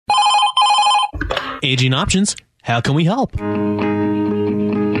Aging Options, how can we help?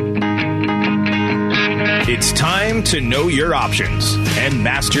 It's time to know your options and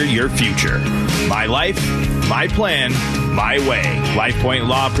master your future. My life, my plan, my way. LifePoint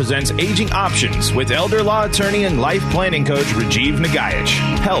Law presents Aging Options with elder law attorney and life planning coach Rajiv Nagaich.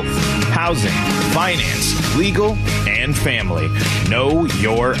 Health, housing, finance, legal, and family. Know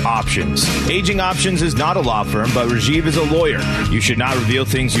your options. Aging Options is not a law firm, but Rajiv is a lawyer. You should not reveal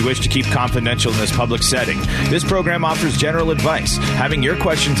things you wish to keep confidential in this public setting. This program offers general advice. Having your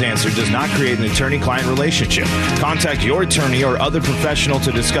questions answered does not create an attorney-client relationship. Contact your attorney or other professional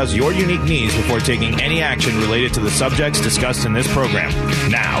to discuss your unique needs before taking any action related to the subjects discussed in this program.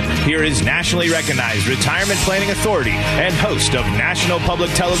 Now, here is nationally recognized retirement planning authority and host of national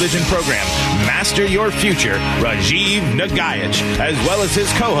public television program Master Your Future, Rajiv Nagaich, as well as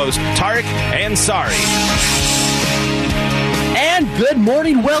his co-host Tariq Ansari. And good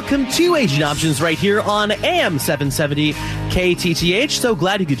morning. Welcome to Aging Options right here on AM 770 KTTH. So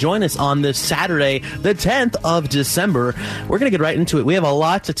glad you could join us on this Saturday, the 10th of December. We're going to get right into it. We have a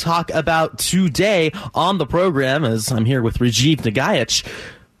lot to talk about today on the program as I'm here with Rajiv Nagaich.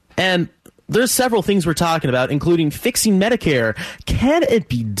 And there's several things we're talking about, including fixing Medicare. Can it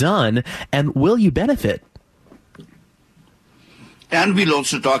be done? And will you benefit? And we'll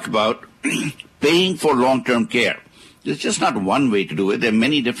also talk about paying for long-term care. There's just not one way to do it. There are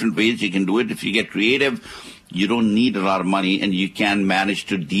many different ways you can do it. If you get creative, you don't need a lot of money, and you can manage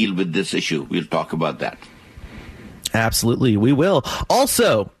to deal with this issue. We'll talk about that. Absolutely, we will.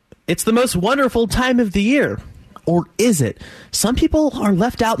 Also, it's the most wonderful time of the year. Or is it? Some people are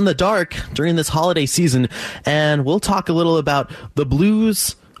left out in the dark during this holiday season, and we'll talk a little about the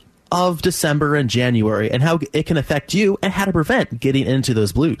blues of December and January and how it can affect you and how to prevent getting into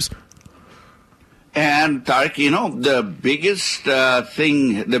those blues. And Tariq, you know, the biggest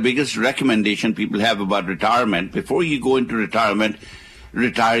the biggest recommendation people have about retirement, before you go into retirement,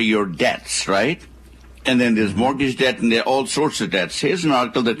 retire your debts, right? And then there's mortgage debt and there are all sorts of debts. Here's an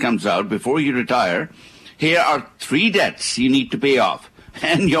article that comes out before you retire. Here are 3 debts you need to pay off,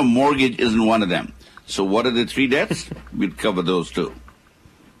 and your mortgage isn't one of them. So what are the 3 debts? We'll cover those too.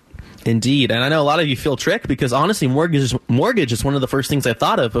 Indeed. And I know a lot of you feel tricked because honestly, mortgage is one of the first things I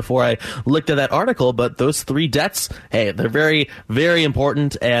thought of before I looked at that article. But those 3 debts, hey, they're very, very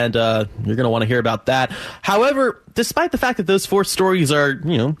important, and you're going to want to hear about that. However, despite the fact that those 4 stories are,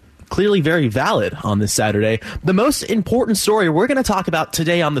 clearly very valid on this Saturday, the most important story we're going to talk about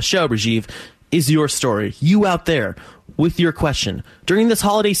today on the show, Rajiv, is your story. You out there with your question. During this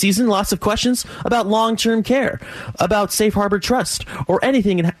holiday season, lots of questions about long-term care, about Safe Harbor Trust, or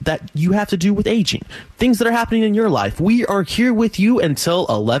anything that you have to do with aging, things that are happening in your life. We are here with you until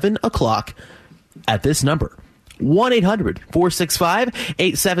 11 o'clock at this number.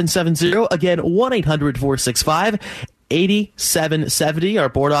 1-800-465-8770. Again, 1-800-465-8770. Our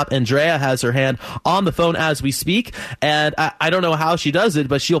board op, Andrea, has her hand on the phone as we speak, and I don't know how she does it,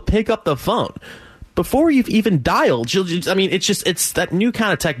 but she'll pick up the phone before you've even dialed. It's that new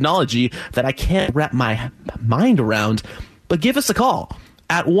kind of technology that I can't wrap my mind around. But give us a call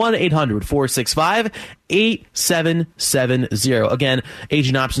at 1-800-465-8770. Again,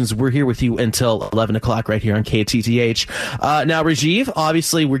 Aging Options, we're here with you until 11 o'clock right here on KTTH. Now, Rajiv,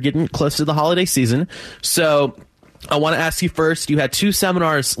 obviously we're getting close to the holiday season, so I want to ask you first, you had 2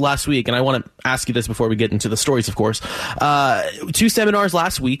 seminars last week, and I want to ask you this before we get into the stories, of course. 2 seminars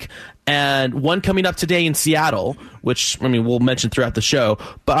last week, and one coming up today in Seattle, which, we'll mention throughout the show.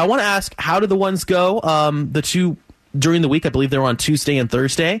 But I want to ask, how did the ones go? The 2 during the week, I believe they were on Tuesday and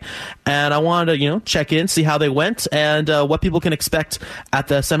Thursday. And I wanted to, check in, see how they went, and what people can expect at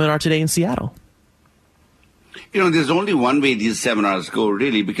the seminar today in Seattle. There's only one way these seminars go,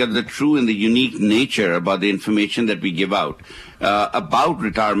 really, because the true and the unique nature about the information that we give out about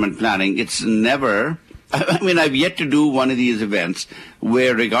retirement planning, it's never, I've yet to do one of these events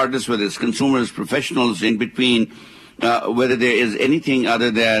where, regardless whether it's consumers, professionals, in between, whether there is anything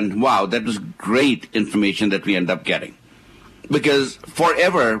other than, wow, that was great information that we end up getting. Because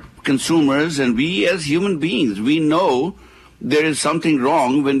forever, consumers and we as human beings, we know there is something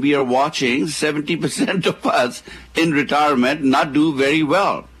wrong when we are watching 70% of us in retirement not do very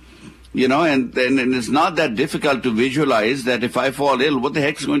well. And it's not that difficult to visualize that if I fall ill, what the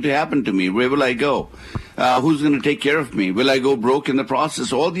heck is going to happen to me? Where will I go? Who's going to take care of me? Will I go broke in the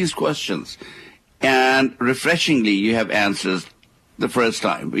process? All these questions. And refreshingly, you have answers the first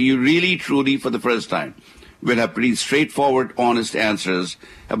time. You really, truly, for the first time, will have pretty straightforward, honest answers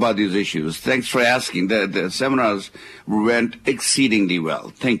about these issues. Thanks for asking. The seminars went exceedingly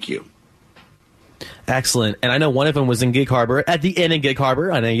well. Thank you. Excellent. And I know one of them was in Gig Harbor, at the inn in Gig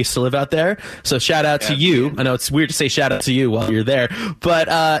Harbor. I know you used to live out there. So shout out to you. I know it's weird to say shout out to you while you're there.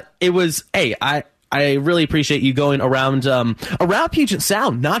 But it was, hey, I really appreciate you going around Puget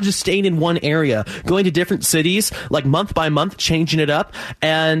Sound, not just staying in one area, going to different cities, like month by month, changing it up.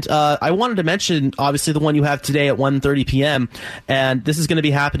 And I wanted to mention, obviously, the one you have today at 1:30 p.m. And this is going to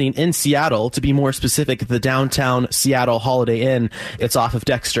be happening in Seattle. To be more specific, the downtown Seattle Holiday Inn. It's off of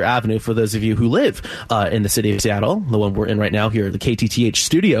Dexter Avenue for those of you who live in the city of Seattle, the one we're in right now here at the KTTH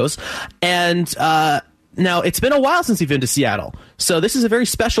studios. And now, it's been a while since you've been to Seattle, so this is a very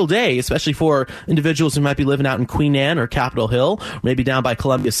special day, especially for individuals who might be living out in Queen Anne or Capitol Hill, or maybe down by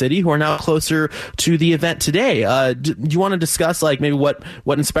Columbia City, who are now closer to the event today. Do you want to discuss, like, maybe what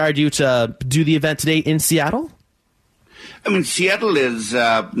inspired you to do the event today in Seattle? I mean, Seattle is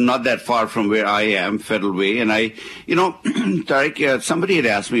not that far from where I am, Federal Way, and Tariq, somebody had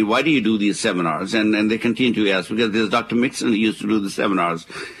asked me, why do you do these seminars? And they continue to ask, because there's Dr. Mixon who used to do the seminars.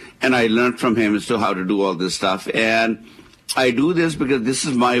 And I learned from him as to how to do all this stuff. And I do this because this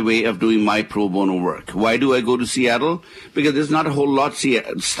is my way of doing my pro bono work. Why do I go to Seattle? Because there's not a whole lot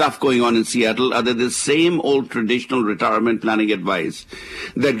stuff going on in Seattle other than the same old traditional retirement planning advice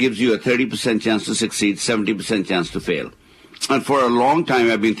that gives you a 30% chance to succeed, 70% chance to fail. And for a long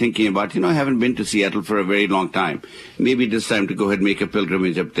time, I've been thinking about, I haven't been to Seattle for a very long time. Maybe it's time to go ahead and make a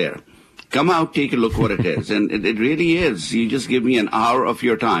pilgrimage up there. Come out, take a look what it is. And it really is. You just give me an hour of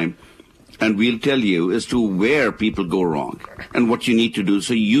your time, and we'll tell you as to where people go wrong and what you need to do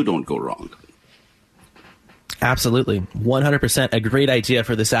so you don't go wrong. Absolutely. 100% a great idea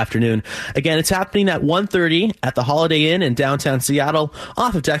for this afternoon. Again, it's happening at 1:30 at the Holiday Inn in downtown Seattle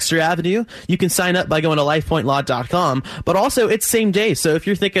off of Dexter Avenue. You can sign up by going to lifepointlaw.com, but also it's same day. So if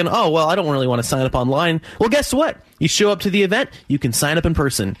you're thinking, oh, well, I don't really want to sign up online, well, guess what? You show up to the event, you can sign up in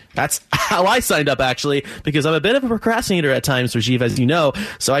person. That's how I signed up, actually, because I'm a bit of a procrastinator at times, Rajiv, as you know.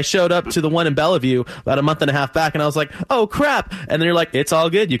 So I showed up to the one in Bellevue about a month and a half back, and I was like, oh, crap. And then you're like, it's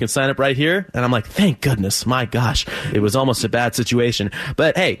all good. You can sign up right here. And I'm like, thank goodness. My gosh, it was almost a bad situation.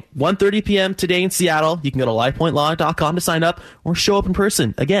 But hey, 1:30 p.m. today in Seattle. You can go to lifepointlaw.com to sign up or show up in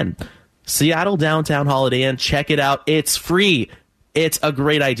person. Again, Seattle Downtown Holiday Inn. Check it out. It's free. It's a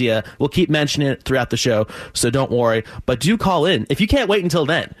great idea. We'll keep mentioning it throughout the show, so don't worry. But do call in. If you can't wait until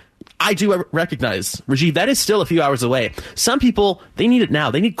then, I do recognize, Rajiv, that is still a few hours away. Some people, they need it now.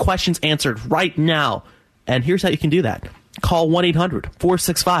 They need questions answered right now. And here's how you can do that. Call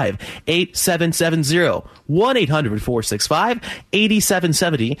 1-800-465-8770.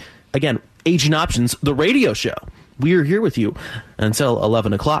 1-800-465-8770. Again, Aging Options, the radio show. We are here with you until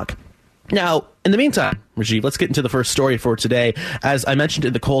 11 o'clock. Now, in the meantime, Rajiv, let's get into the first story for today. As I mentioned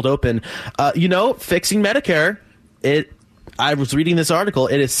in the cold open, fixing Medicare, I was reading this article,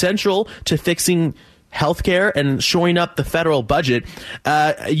 it is central to fixing healthcare and shoring up the federal budget.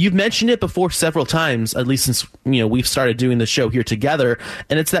 You've mentioned it before several times, at least since we've started doing the show here together,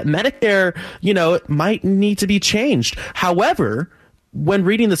 and it's that Medicare, it might need to be changed. However, when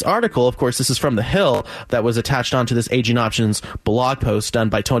reading this article, of course, this is from The Hill that was attached onto this Aging Options blog post done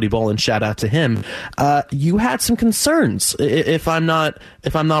by Tony Bolin. Shout out to him. You had some concerns, if I'm not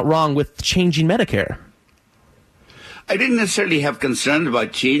wrong, with changing Medicare. I didn't necessarily have concerns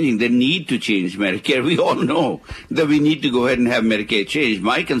about changing the need to change Medicare. We all know that we need to go ahead and have Medicare changed.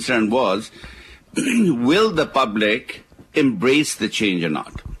 My concern was, will the public embrace the change or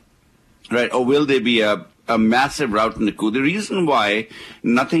not? Right? Or will there be a massive rout in the coup? The reason why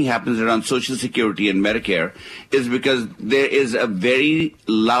nothing happens around Social Security and Medicare is because there is a very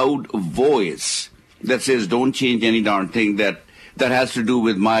loud voice that says don't change any darn thing that has to do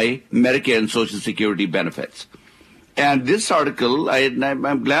with my Medicare and Social Security benefits. And this article,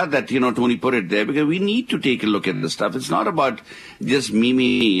 I'm glad that, Tony put it there, because we need to take a look at this stuff. It's not about just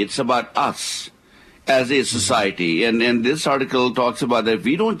me. It's about us as a society. And this article talks about that if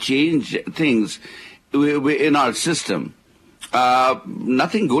we don't change things in our system,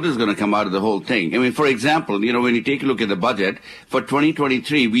 nothing good is going to come out of the whole thing. I mean, for example, when you take a look at the budget for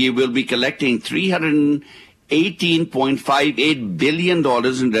 2023, we will be collecting $318.58 billion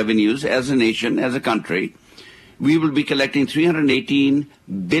in revenues as a nation, as a country. We will be collecting $318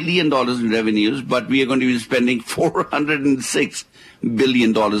 billion in revenues, but we are going to be spending $406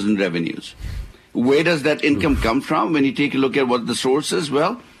 billion in revenues. Where does that income come from? When you take a look at what the source is,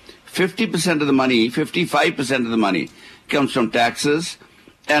 well, 50% of the money, 55% of the money comes from taxes,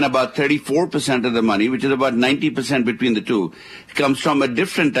 and about 34% of the money, which is about 90% between the two, comes from a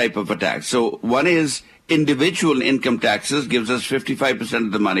different type of a tax. So one is individual income taxes, gives us 55%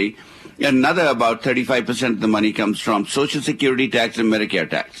 of the money. Another about 35% of the money comes from Social Security tax and Medicare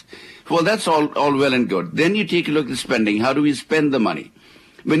tax, Well, that's all well and good. Then you take a look at the spending. How do we spend the money?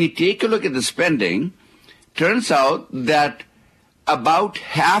 When you take a look at the spending, turns out that about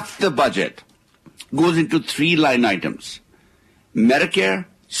half the budget goes into 3 line items: Medicare,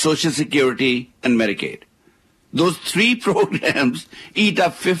 Social Security, and Medicaid. Those 3 programs eat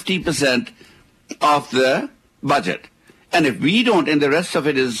up 50% of the budget. And if we don't, and the rest of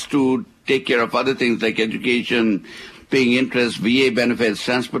it is to take care of other things like education, paying interest, VA benefits,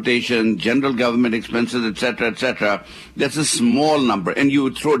 transportation, general government expenses, etc., that's a small number. And you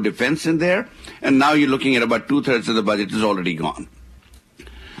would throw defense in there, and now you're looking at about 2/3 of the budget is already gone.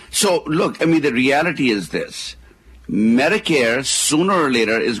 So, look, I mean, the reality is this. Medicare, sooner or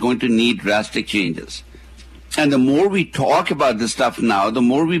later, is going to need drastic changes. And the more we talk about this stuff now, the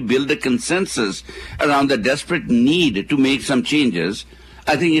more we build a consensus around the desperate need to make some changes,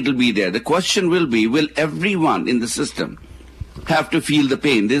 I think it'll be there. The question will be, will everyone in the system have to feel the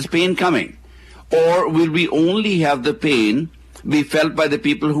pain? There's pain coming. Or will we only have the pain be felt by the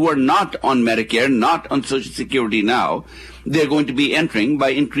people who are not on Medicare, not on Social Security now? They're going to be entering by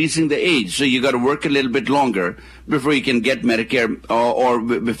increasing the age. So you got to work a little bit longer before you can get Medicare or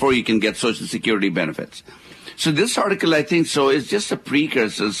before you can get Social Security benefits. So this article, I think, is just a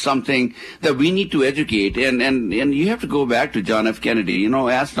precursor, something that we need to educate. And you have to go back to John F. Kennedy. You know,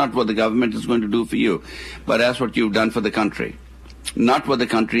 ask not what the government is going to do for you, but ask what you've done for the country. Not what the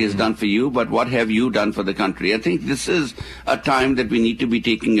country has done for you, but what have you done for the country. I think this is a time that we need to be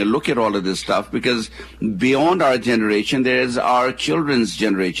taking a look at all of this stuff, because beyond our generation, there is our children's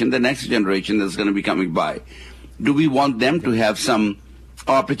generation, the next generation that's going to be coming by. Do we want them to have some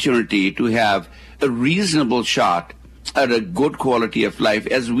opportunity to have a reasonable shot at a good quality of life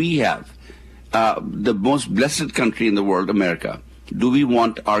as we have? The most blessed country in the world, America. Do we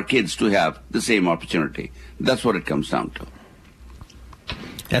want our kids to have the same opportunity? That's what it comes down to.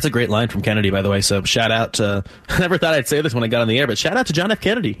 That's a great line from Kennedy, by the way. So shout out to, I never thought I'd say this when I got on the air, but shout out to John F.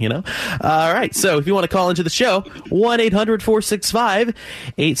 Kennedy, you know. All right. So if you want to call into the show, 1-800-465-8770,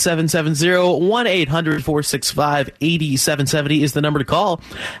 1-800-465-8770 is the number to call.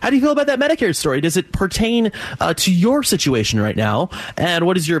 How do you feel about that Medicare story? Does it pertain to your situation right now? And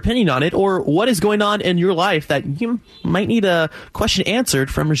what is your opinion on it? Or what is going on in your life that you might need a question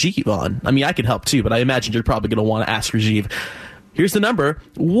answered from Rajiv on? I mean, I could help too, but I imagine you're probably going to want to ask Rajiv. Here's the number,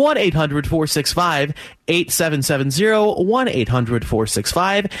 1-800-465-8770,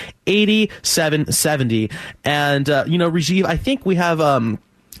 1-800-465-8770. And, Rajiv, I think we have a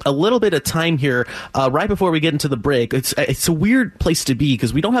little bit of time here right before we get into the break. It's a weird place to be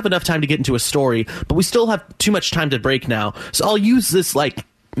because we don't have enough time to get into a story, but we still have too much time to break now. So I'll use this,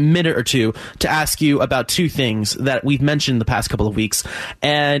 minute or two to ask you about 2 things that we've mentioned the past couple of weeks.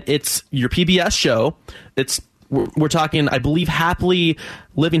 And it's your PBS show. We're talking, I believe,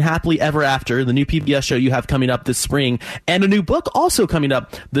 Living Happily Ever After, the new PBS show you have coming up this spring, and a new book also coming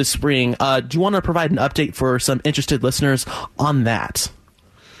up this spring. Do you want to provide an update for some interested listeners on that?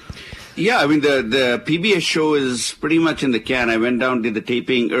 Yeah, I mean, the PBS show is pretty much in the can. I went down, did the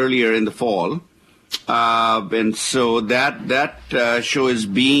taping earlier in the fall. And so that show is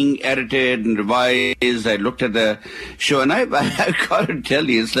being edited and revised. I looked at the show, and I've got to tell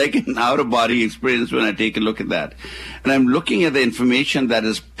you, it's like an out-of-body experience when I take a look at that. And I'm looking at the information that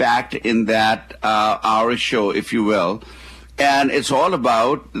is packed in that our show, if you will. And it's all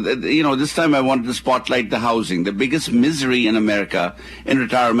about, this time I wanted to spotlight the housing. The biggest misery in America in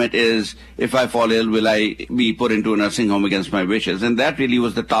retirement is, if I fall ill, will I be put into a nursing home against my wishes? And that really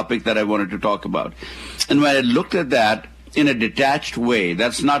was the topic that I wanted to talk about. And when I looked at that in a detached way,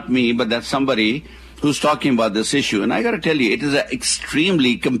 that's not me, but that's somebody who's talking about this issue. And I got to tell you, it is an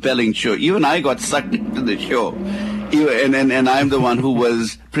extremely compelling show. Even I got sucked into the show. And I'm the one who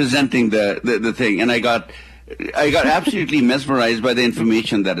was presenting the thing. And I got absolutely mesmerized by the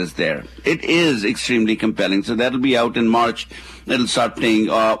information that is there. It is extremely compelling. So that'll be out in March. It'll start playing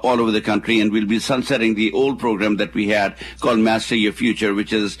all over the country, and we'll be sunsetting the old program that we had called Master Your Future,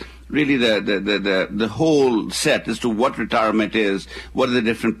 which is really the whole set as to what retirement is, what are the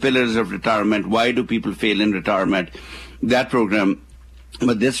different pillars of retirement, why do people fail in retirement, that program.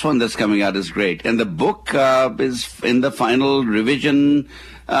 But this one that's coming out is great. And the book is in the final revision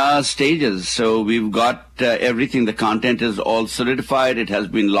stages. So we've got everything. The content is all solidified. It has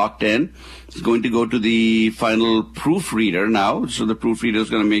been locked in. It's going to go to the final proofreader now. So the proofreader is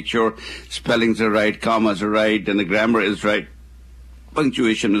going to make sure spellings are right, commas are right, and the grammar is right,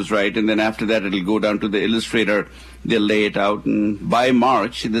 punctuation is right. And then after that, it'll go down to the illustrator. They'll lay it out. And by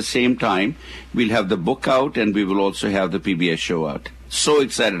March, at the same time, we'll have the book out, and we will also have the PBS show out. So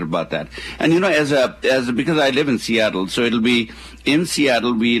excited about that. And because I live in Seattle, so it'll be in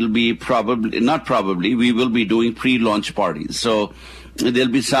Seattle. We'll be we will be doing pre-launch parties. So there'll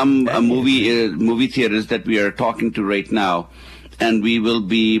be some movie theaters that we are talking to right now, and we will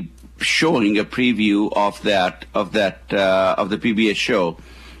be showing a preview of the PBS show.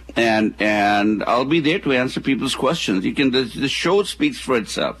 And I'll be there to answer people's questions. The show speaks for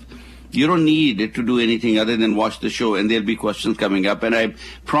itself. You don't need it to do anything other than watch the show, and there'll be questions coming up. And I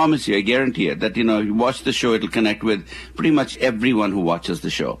promise you, I guarantee it, that, you watch the show, it'll connect with pretty much everyone who watches the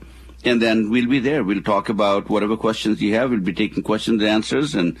show. And then we'll be there. We'll talk about whatever questions you have. We'll be taking questions and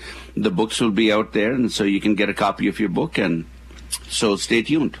answers, and the books will be out there, and so you can get a copy of your book. And so stay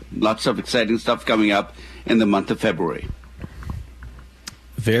tuned. Lots of exciting stuff coming up in the month of February.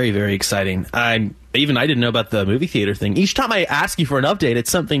 Very, very exciting. I didn't know about the movie theater thing. Each time I ask you for an update, it's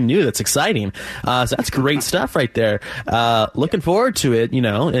something new that's exciting. So that's great stuff right there. Looking forward to it,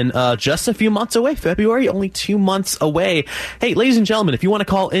 in just a few months away. February, only 2 months away. Hey, ladies and gentlemen, if you want to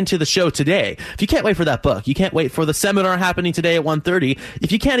call into the show today, if you can't wait for that book, you can't wait for the seminar happening today at 1:30,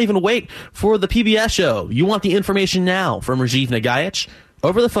 if you can't even wait for the PBS show, you want the information now from Rajiv Nagaich,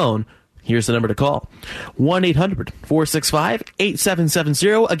 over the phone, here's the number to call.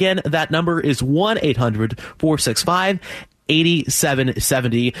 1-800-465-8770. Again, that number is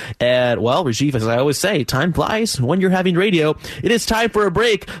 1-800-465-8770. And, well, Rajiv, as I always say, time flies when you're having radio. It is time for a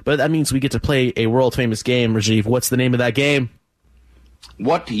break, but that means we get to play a world-famous game. Rajiv, what's the name of that game?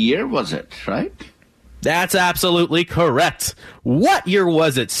 What year was it, right? That's absolutely correct. What year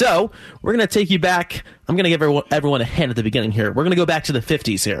was it? So we're going to take you back. I'm going to give everyone a hint at the beginning here. We're going to go back to the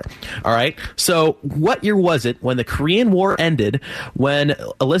 50s here. All right. So what year was it when the Korean War ended, when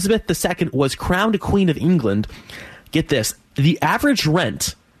Elizabeth II was crowned Queen of England? Get this. The average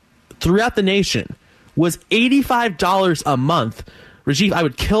rent throughout the nation was $85 a month. Rajiv, I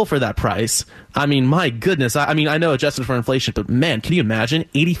would kill for that price. I mean, my goodness. I know adjusted for inflation, but man, can you imagine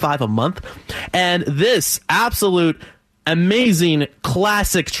 $85 a month? And this absolute amazing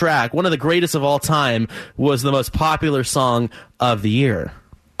classic track, one of the greatest of all time, was the most popular song of the year.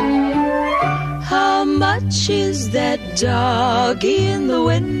 How much is that doggy in the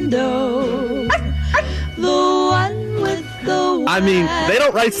window? The one with the... I mean, they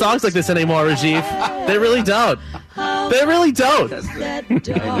don't write songs like this anymore, Rajiv. They really don't. They really don't. That's a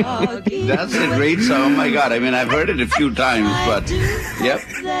great song. Oh, my God. I mean, I've heard it a few times, but, yep.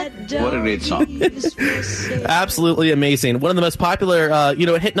 What a great song. Absolutely amazing. One of the most popular,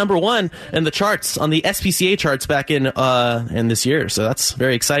 it hit number one in the charts, on the SPCA charts back in this year. So that's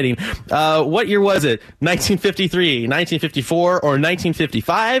very exciting. What year was it? 1953, 1954, or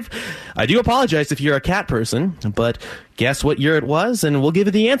 1955? I do apologize if you're a cat person, but guess what year it was, and we'll give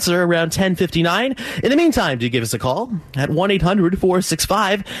you the answer around 10:59. In the meantime, do give us a call at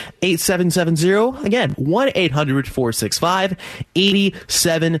 1-800-465-8770. Again,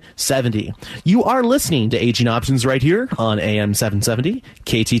 1-800-465-8770. You are listening to Aging Options right here on AM 770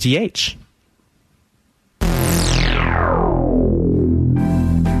 KTTH.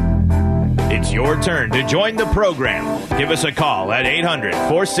 It's your turn to join the program. Give us a call at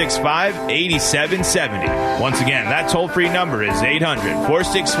 800-465-8770. Once again, that toll-free number is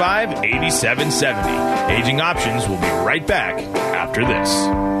 800-465-8770. Aging Options will be right back after this.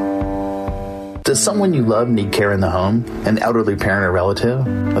 Does someone you love need care in the home? An elderly parent or relative?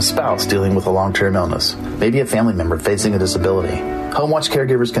 A spouse dealing with a long-term illness? Maybe a family member facing a disability? HomeWatch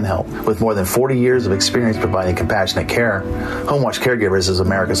Caregivers can help. With more than 40 years of experience providing compassionate care, HomeWatch Caregivers is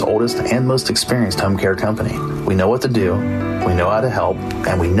America's oldest and most experienced home care company. We know what to do, we know how to help,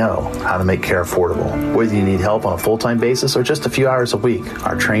 and we know how to make care affordable. Whether you need help on a full-time basis or just a few hours a week,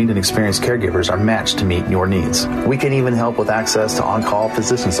 our trained and experienced caregivers are matched to meet your needs. We can even help with access to on-call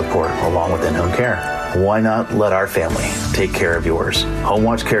physician support along with in-home care. Why not let our family take care of yours?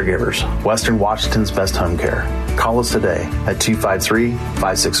 HomeWatch Caregivers, Western Washington's best home care. Call us today at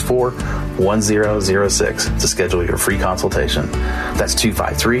 253-564-1006 to schedule your free consultation. That's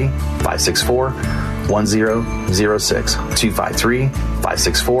 253-564-1006.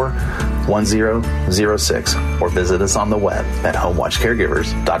 253-564-1006. Or visit us on the web at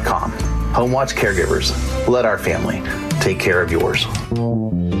homewatchcaregivers.com. HomeWatch Caregivers. Let our family take care of yours.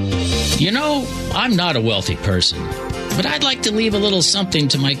 I'm not a wealthy person, but I'd like to leave a little something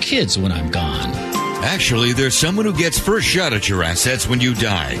to my kids when I'm gone. Actually, there's someone who gets first shot at your assets when you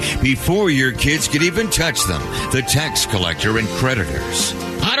die, before your kids can even touch them, the tax collector and creditors.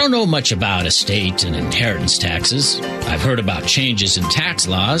 I don't know much about estate and inheritance taxes. I've heard about changes in tax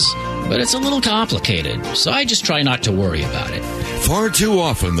laws, but it's a little complicated, so I just try not to worry about it. Far too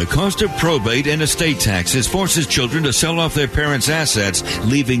often, the cost of probate and estate taxes forces children to sell off their parents' assets,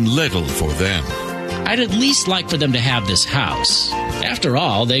 leaving little for them. I'd at least like for them to have this house. After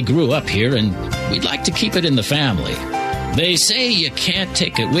all, they grew up here, and we'd like to keep it in the family. They say you can't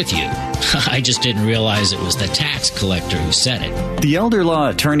take it with you. I just didn't realize it was the tax collector who said it. The elder law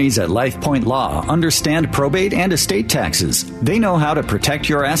attorneys at LifePoint Law understand probate and estate taxes. They know how to protect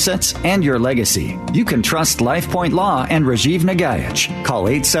your assets and your legacy. You can trust LifePoint Law and Rajiv Nagayach. Call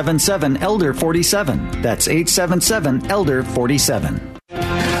 877-ELDER-47. That's 877-ELDER-47.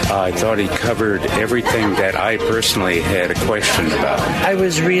 I thought he covered everything that I personally had a question about. I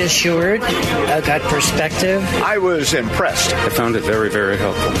was reassured. I got perspective. I was impressed. I found it very, very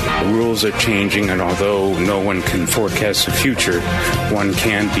helpful. The rules are changing, and although no one can forecast the future, one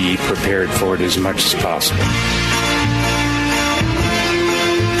can be prepared for it as much as possible.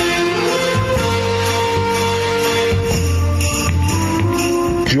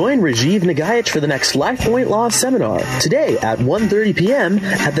 Join Rajiv Nagayach for the next LifePoint Law seminar today at 1:30 p.m.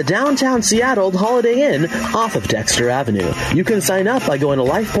 at the downtown Seattle Holiday Inn off of Dexter Avenue. You can sign up by going to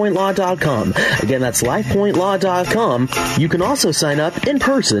lifepointlaw.com. Again, that's lifepointlaw.com. You can also sign up in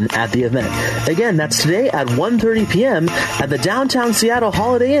person at the event. Again, that's today at 1:30 p.m. at the downtown Seattle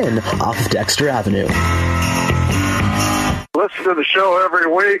Holiday Inn off of Dexter Avenue. Listen to the show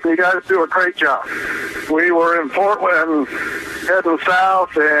every week. You guys do a great job. We were in Portland heading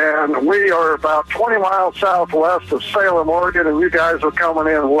south, and we are about 20 miles southwest of Salem, Oregon, and you guys are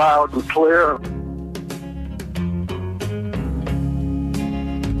coming in loud and clear.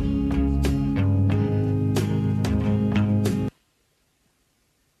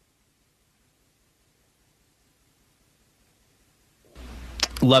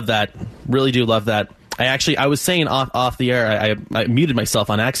 Love that. Really do love that. I was saying off the air, I muted myself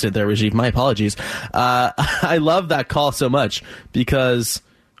on accident there, Rajiv. My apologies. I love that call so much because,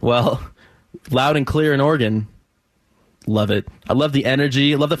 well, loud and clear in Oregon. Love it. I love the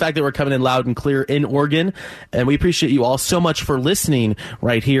energy. I love the fact that we're coming in loud and clear in Oregon. And we appreciate you all so much for listening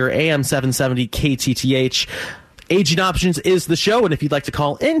right here. AM 770 KTTH. Aging Options is the show. And if you'd like to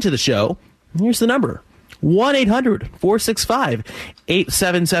call into the show, here's the number. 1-800-465-8770,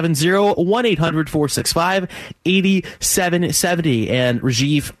 1-800-465-8770. And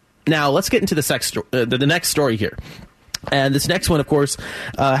Rajiv, now let's get into the next story here. And this next one, of course,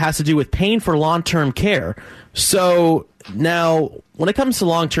 has to do with paying for long-term care. So now, when it comes to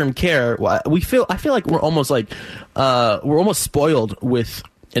long-term care, I feel like we're almost spoiled with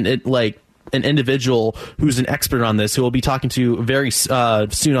an individual who's an expert on this, who we'll be talking to very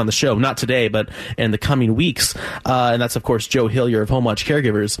soon on the show, not today, but in the coming weeks. And that's, of course, Joe Hillier of HomeWatch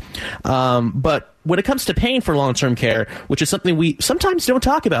Caregivers. But when it comes to paying for long-term care, which is something we sometimes don't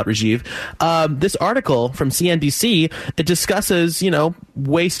talk about, Rajiv, this article from CNBC, it discusses,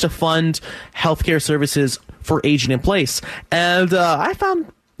 ways to fund healthcare services for aging in place. And I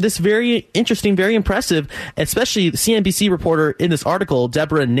found this very interesting, very impressive, especially the CNBC reporter in this article,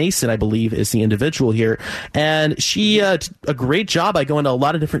 Deborah Nason, I believe, is the individual here. And she did a great job by going to a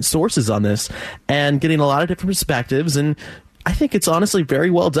lot of different sources on this and getting a lot of different perspectives. And I think it's honestly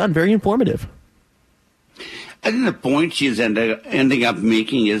very well done, very informative. I think the point she's ending up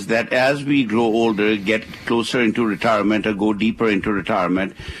making is that as we grow older, get closer into retirement or go deeper into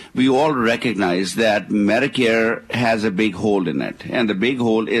retirement, we all recognize that Medicare has a big hole in it. And the big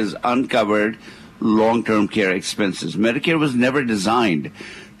hole is uncovered long-term care expenses. Medicare was never designed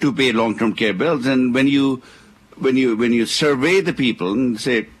to pay long-term care bills. And when you survey the people and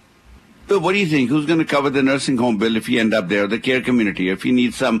say, well, what do you think? Who's going to cover the nursing home bill if you end up there, or the care community? If you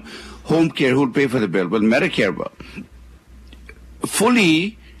need some home care, who'll pay for the bill? Well, Medicare will.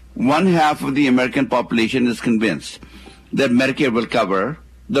 Fully, 1/2 of the American population is convinced that Medicare will cover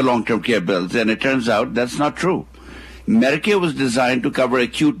the long-term care bills, and it turns out that's not true. Medicare was designed to cover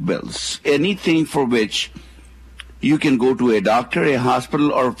acute bills, anything for which you can go to a doctor, a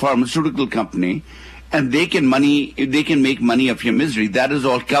hospital, or a pharmaceutical company, and they can make money of your misery. That is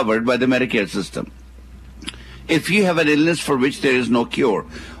all covered by the Medicare system. If you have an illness for which there is no cure,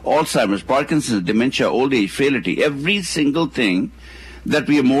 Alzheimer's, Parkinson's, dementia, old age, frailty, every single thing that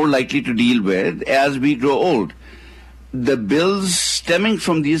we are more likely to deal with as we grow old, the bills stemming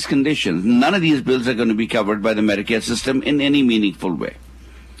from these conditions, none of these bills are going to be covered by the Medicare system in any meaningful way.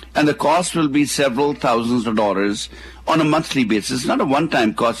 And the cost will be several thousands of dollars on a monthly basis. It's not a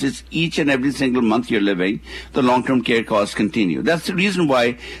one-time cost. It's each and every single month you're living, the long-term care costs continue. That's the reason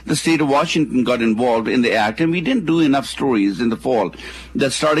why the state of Washington got involved in the act. And we didn't do enough stories in the fall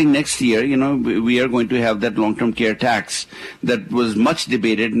that starting next year, we are going to have that long-term care tax that was much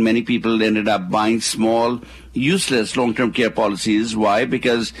debated, and many people ended up buying small, useless long-term care policies. Why?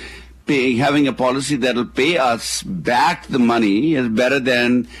 Because having a policy that will pay us back the money is better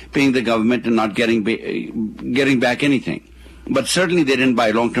than paying the government and not getting back anything. But certainly they didn't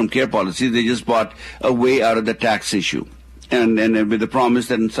buy long-term care policies. They just bought a way out of the tax issue. And with the promise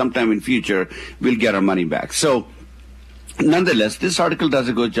that sometime in future we'll get our money back. So nonetheless, this article does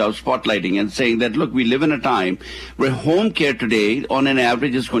a good job spotlighting and saying that, look, we live in a time where home care today on an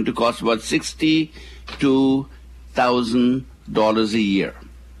average is going to cost about $62,000 a year.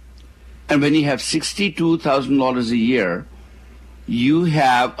 And when you have $62,000 a year, you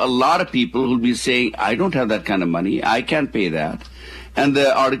have a lot of people who will be saying, I don't have that kind of money. I can't pay that. And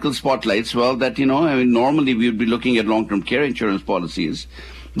the article spotlights, that, normally we would be looking at long-term care insurance policies,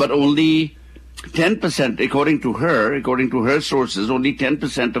 but only 10%, according to her sources, only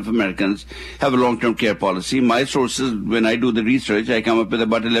 10% of Americans have a long-term care policy. My sources, when I do the research, I come up with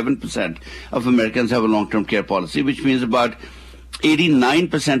about 11% of Americans have a long-term care policy, which means about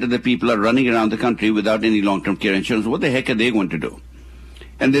 89% of the people are running around the country without any long-term care insurance. What the heck are they going to do?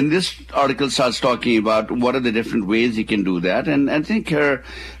 And then this article starts talking about what are the different ways you can do that. And I think her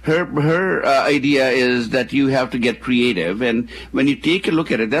idea is that you have to get creative. And when you take a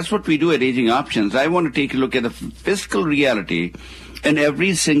look at it, that's what we do at Aging Options. I want to take a look at the fiscal reality in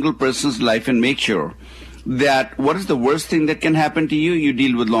every single person's life and make sure that what is the worst thing that can happen to you? You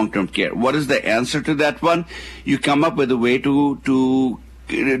deal with long-term care. What is the answer to that one? You come up with a way to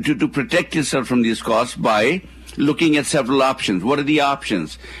protect yourself from these costs by looking at several options. What are the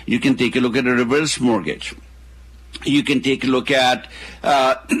options? You can take a look at a reverse mortgage. You can take a look at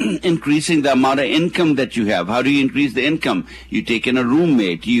increasing the amount of income that you have. How do you increase the income? You take in a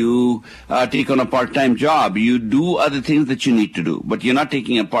roommate. You take on a part-time job. You do other things that you need to do. But you're not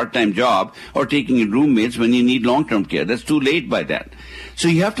taking a part-time job or taking in roommates when you need long-term care. That's too late by that. So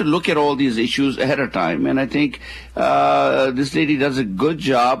you have to look at all these issues ahead of time. And I think this lady does a good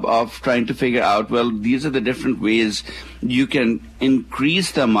job of trying to figure out, these are the different ways you can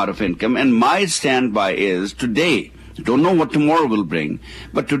increase the amount of income. And my standby is today, don't know what tomorrow will bring,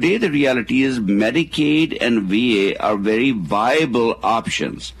 but today the reality is Medicaid and VA are very viable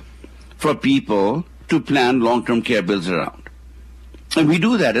options for people to plan long-term care bills around. And we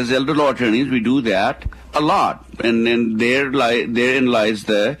do that as elder law attorneys. We do that a lot. And therein lies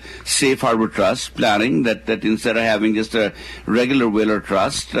the safe harbor trust planning that instead of having just a regular will or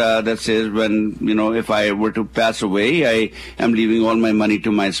trust that says if I were to pass away, I am leaving all my money to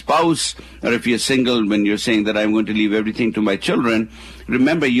my spouse. Or if you're single, when you're saying that I'm going to leave everything to my children,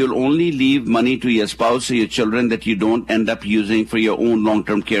 remember, you'll only leave money to your spouse or your children that you don't end up using for your own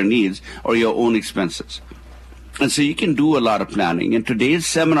long-term care needs or your own expenses. And so you can do a lot of planning. And today's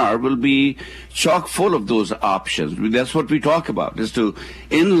seminar will be chock full of those options. That's what we talk about, is to,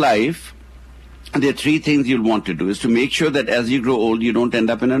 in life, there are three things you'll want to do, is to make sure that as you grow old, you don't end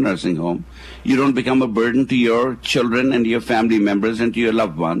up in a nursing home. You don't become a burden to your children and your family members and to your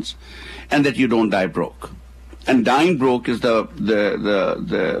loved ones, and that you don't die broke. And dying broke is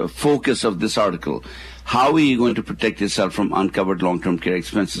the focus of this article. How are you going to protect yourself from uncovered long-term care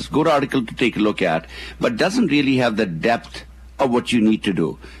expenses? Good article to take a look at, but doesn't really have the depth of what you need to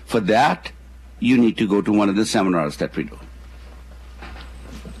do. For that, you need to go to one of the seminars that we do.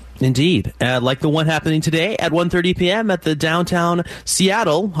 Indeed. Like the one happening today at 1:30 p.m. at the downtown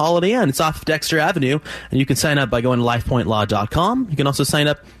Seattle Holiday Inn. It's off Dexter Avenue, and you can sign up by going to lifepointlaw.com. You can also sign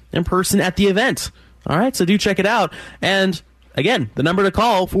up in person at the event. All right, so do check it out. And again, the number to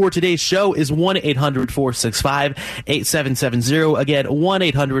call for today's show is 1-800-465-8770. Again,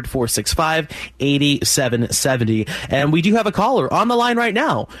 1-800-465-8770. And we do have a caller on the line right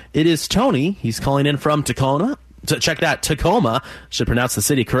now. It is Tony. He's calling in from Tacoma. Check that, Tacoma. Should pronounce the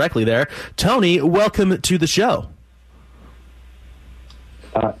city correctly there. Tony, welcome to the show.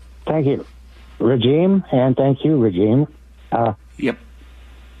 Thank you, Regime, and thank you, Regime. Yep.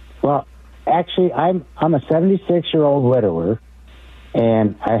 Well, actually, I'm a 76-year-old widower,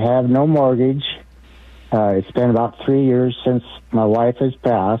 and I have no mortgage. It's been about 3 years since my wife has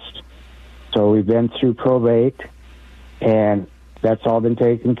passed, so we've been through probate, and that's all been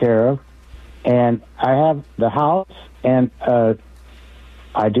taken care of. And I have the house, and I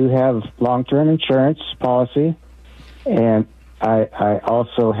do have long-term insurance policy, and I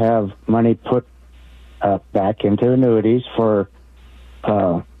also have money put back into annuities for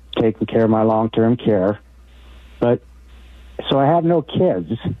taking care of my long-term care. But so I have no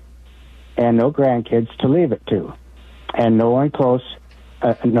kids and no grandkids to leave it to, and no one close,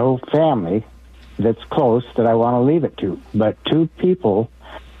 no family that's close that I want to leave it to. But two people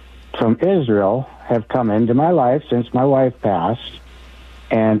from Israel have come into my life since my wife passed,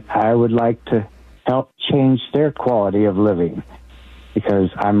 and I would like to help change their quality of living because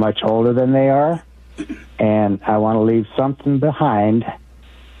I'm much older than they are, and I want to leave something behind,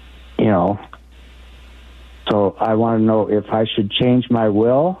 you know. So I want to know if I should change my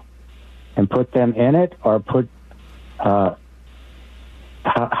will and put them in it, or put how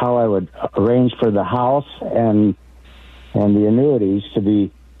I would arrange for the house and the annuities to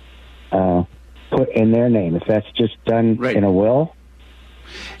be put in their name, if that's just done in a will.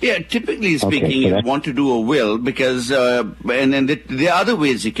 Yeah, typically speaking, you want to do a will because, and there are other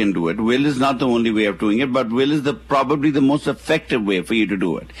ways you can do it. Will is not the only way of doing it, but will is probably the most effective way for you to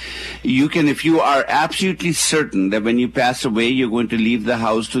do it. You can, if you are absolutely certain that when you pass away, you're going to leave the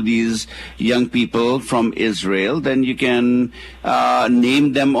house to these young people from Israel, then you can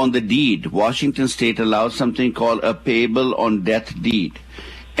name them on the deed. Washington State allows something called a payable on death deed.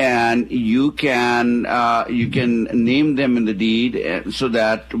 And you can name them in the deed so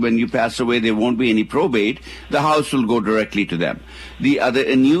that when you pass away, there won't be any probate. The house will go directly to them. The other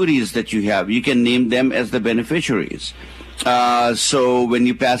annuities that you have, you can name them as the beneficiaries. So when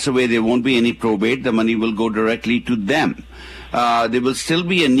you pass away, there won't be any probate. The money will go directly to them. There will still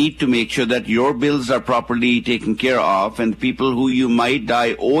be a need to make sure that your bills are properly taken care of, and people who you might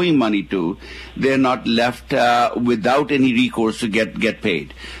die owing money to, they're not left without any recourse to get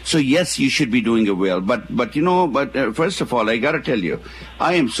paid. So yes, you should be doing a will. But first of all, I got to tell you,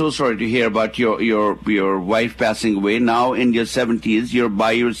 I am so sorry to hear about your wife passing away. Now in your 70s, you're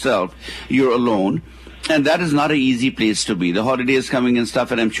by yourself, you're alone. And that is not an easy place to be. The holidays coming and stuff,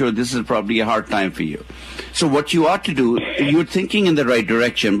 and I'm sure this is probably a hard time for you. So what you ought to do, you're thinking in the right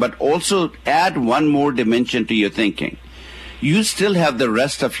direction, but also add one more dimension to your thinking. You still have the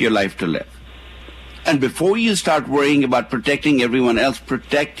rest of your life to live. And before you start worrying about protecting everyone else,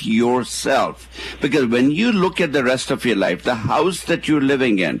 protect yourself. Because when you look at the rest of your life, the house that you're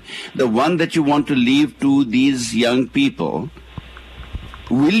living in, the one that you want to leave to these young people,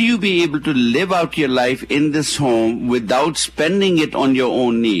 will you be able to live out your life in this home without spending it on your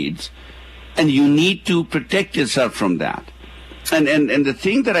own needs? And you need to protect yourself from that. And the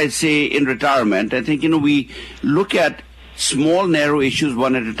thing that I say in retirement, I think, we look at small, narrow issues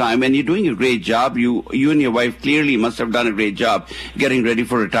one at a time, and you're doing a great job. You and your wife clearly must have done a great job getting ready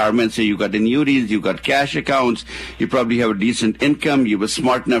for retirement. So you got annuities, you got cash accounts, you probably have a decent income, you were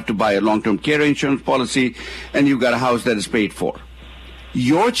smart enough to buy a long-term care insurance policy, and you've got a house that is paid for.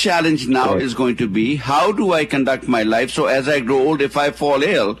 Your challenge now is going to be, how do I conduct my life so as I grow old, if I fall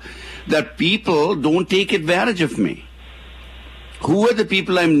ill, that people don't take advantage of me? Who are the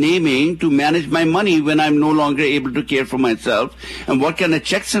people I'm naming to manage my money when I'm no longer able to care for myself? And what kind of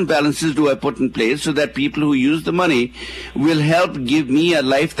checks and balances do I put in place so that people who use the money will help give me a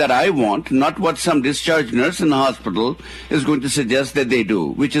life that I want, not what some discharged nurse in the hospital is going to suggest that they do,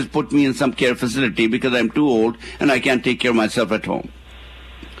 which is put me in some care facility because I'm too old and I can't take care of myself at home.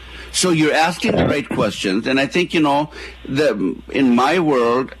 So you're asking the right questions, and I think, in my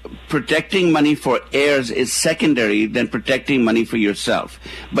world, protecting money for heirs is secondary than protecting money for yourself.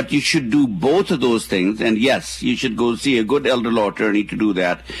 But you should do both of those things, and yes, you should go see a good elder law attorney to do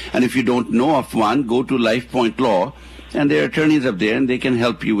that. And if you don't know of one, go to LifePoint Law, and there are attorneys up there, and they can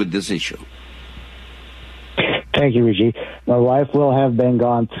help you with this issue. Thank you, Rajiv. My wife will have been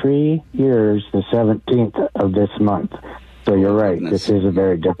gone 3 years, the 17th of this month. So you're right. This is a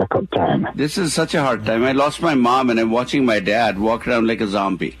very difficult time. This is such a hard time. I lost my mom, and I'm watching my dad walk around like a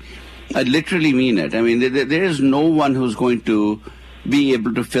zombie. I literally mean it. I mean, there is no one who's going to be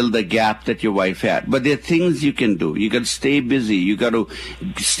able to fill the gap that your wife had. But there are things you can do. You got to stay busy. You got to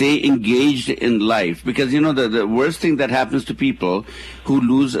stay engaged in life. Because, the worst thing that happens to people who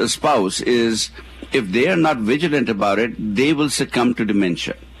lose a spouse is if they are not vigilant about it, they will succumb to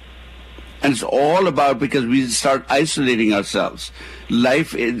dementia. And it's all about because we start isolating ourselves.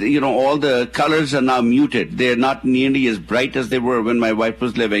 Life, all the colors are now muted. They're not nearly as bright as they were when my wife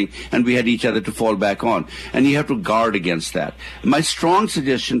was living and we had each other to fall back on. And you have to guard against that. My strong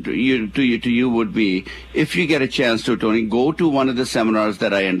suggestion to you would be, if you get a chance to, Tony, go to one of the seminars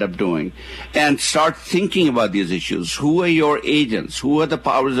that I end up doing and start thinking about these issues. Who are your agents? Who are the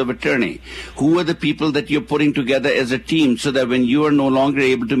powers of attorney? Who are the people that you're putting together as a team so that when you are no longer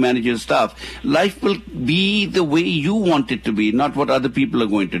able to manage your stuff, life will be the way you want it to be, not what other other people are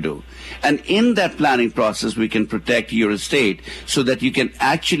going to do. And in that planning process, we can protect your estate so that you can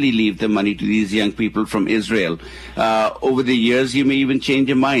actually leave the money to these young people from Israel. Over the years, you may even change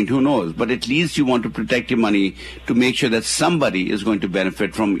your mind. Who knows? But at least you want to protect your money to make sure that somebody is going to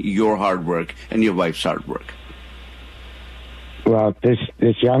benefit from your hard work and your wife's hard work. Well, this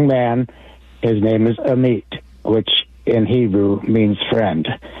young man, his name is Amit, which in Hebrew means friend.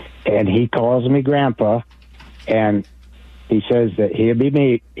 And he calls me Grandpa, and he says that he'll be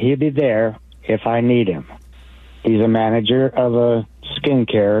there if I need him. He's a manager of a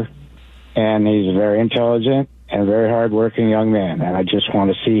skincare, and he's a very intelligent and very hardworking young man. And I just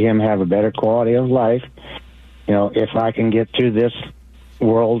want to see him have a better quality of life. You know, if I can get through this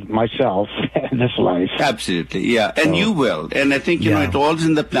world myself, this life. Absolutely, yeah. And you will. And I think, you know, it all's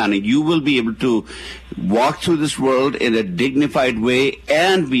in the planning. You will be able to walk through this world in a dignified way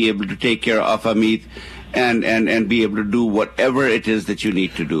and be able to take care of Amit and be able to do whatever it is that you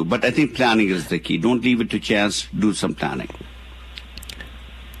need to do. But I think planning is the key. Don't leave it to chance. Do some planning.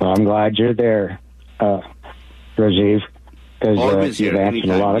 Well, I'm glad you're there, Rajiv, because you've answered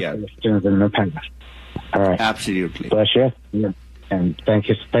a lot of questions in the past. All right. Absolutely. Bless you. Yeah. And thank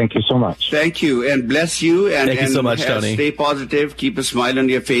you so much. Thank you, and bless you. And thank you so much, Tony. Stay positive, keep a smile on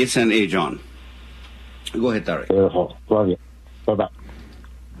your face, and age on. Go ahead, Tariq. Beautiful. Love you. Bye-bye.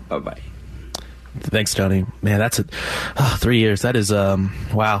 Bye-bye. Thanks, Tony. Man, that's 3 years. That is,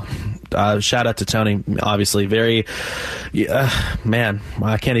 wow. Shout out to Tony, obviously. Very, man,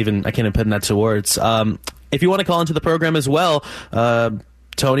 I can't even put that to words. If you want to call into the program as well,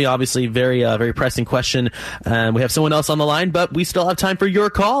 Tony, obviously, very pressing question. We have someone else on the line, but we still have time for your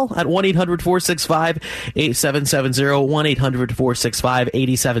call at 1-800-465-8770,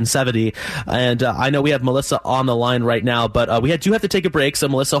 1-800-465-8770. And I know we have Melissa on the line right now, but we do have to take a break. So,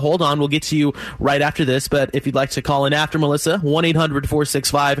 Melissa, hold on. We'll get to you right after this. But if you'd like to call in after Melissa,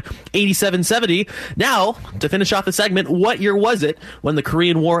 1-800-465-8770. Now, to finish off the segment, what year was it when the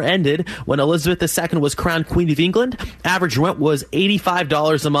Korean War ended, when Elizabeth II was crowned Queen of England? Average rent was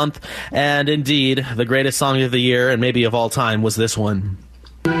 $85 a month, and indeed, the greatest song of the year and maybe of all time was this one.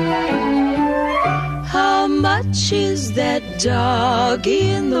 How much is that doggy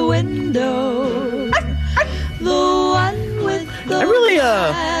in the window? The one with the I really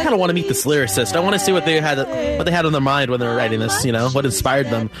kind of want to meet this lyricist. I want to see what they had on their mind when they were writing this, you know, what inspired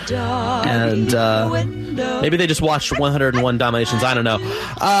them. And maybe they just watched 101 Dalmatians. I don't know.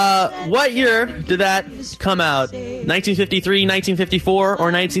 What year did that come out? 1953, 1954,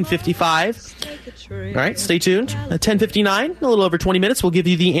 or 1955? All right, stay tuned. At 10:59, a little over 20 minutes, we'll give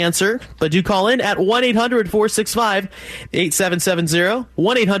you the answer. But do call in at 1-800-465-8770,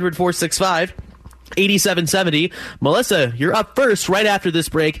 1-800-465-8770. Melissa, you're up first right after this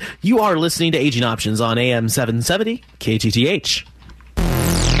break. You are listening to Aging Options on AM 770 KGTH.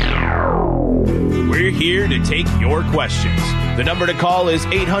 We're here to take your questions. The number to call is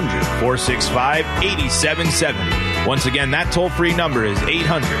 800-465-8770. Once again, that toll-free number is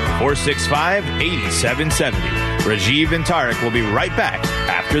 800-465-8770. Rajiv and Tariq will be right back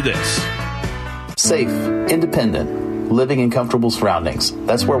after this. Safe, independent, living in comfortable surroundings.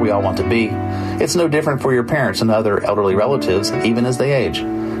 That's where we all want to be. It's no different for your parents and other elderly relatives, even as they age.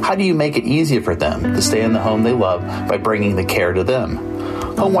 How do you make it easier for them to stay in the home they love by bringing the care to them?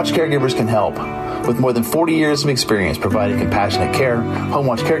 HomeWatch Caregivers can help. With more than 40 years of experience providing compassionate care,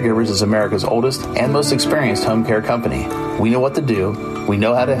 HomeWatch Caregivers is America's oldest and most experienced home care company. We know what to do, we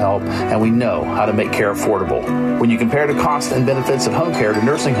know how to help, and we know how to make care affordable. When you compare the costs and benefits of home care to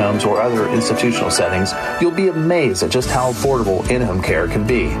nursing homes or other institutional settings, you'll be amazed at just how affordable in-home care can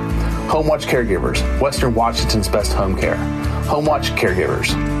be. HomeWatch Caregivers, Western Washington's best home care. HomeWatch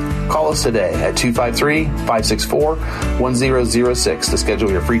Caregivers. Call us today at 253-564-1006 to schedule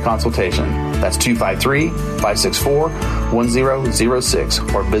your free consultation. That's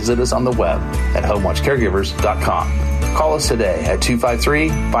 253-564-1006, or visit us on the web at homewatchcaregivers.com. Call us today at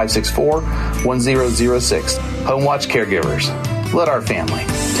 253-564-1006. HomeWatch Caregivers. Let our family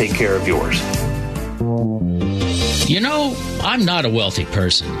take care of yours. You know, I'm not a wealthy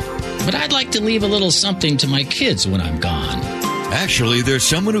person, but I'd like to leave a little something to my kids when I'm gone. Actually, there's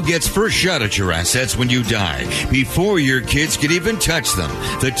someone who gets first shot at your assets when you die, before your kids can even touch them,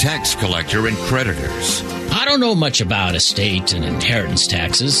 the tax collector and creditors. I don't know much about estate and inheritance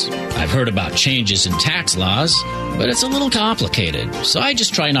taxes. I've heard about changes in tax laws, but it's a little complicated, so I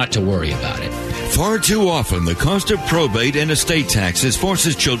just try not to worry about it. Far too often, the cost of probate and estate taxes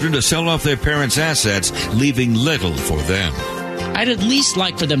forces children to sell off their parents' assets, leaving little for them. I'd at least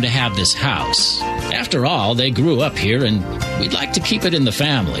like for them to have this house. After all, they grew up here, and we'd like to keep it in the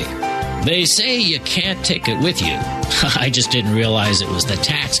family. They say you can't take it with you. I just didn't realize it was the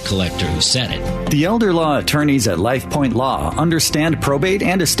tax collector who said it. The elder law attorneys at LifePoint Law understand probate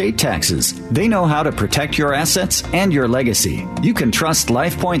and estate taxes. They know how to protect your assets and your legacy. You can trust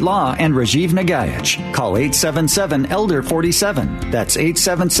LifePoint Law and Rajiv Nagayach. Call 877-ELDER-47. That's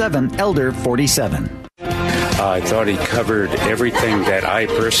 877-ELDER-47. I thought he covered everything that I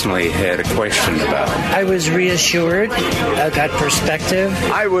personally had a question about. I was reassured, got perspective.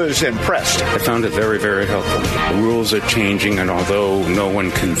 I was impressed. I found it very, very helpful. The rules are changing, and although no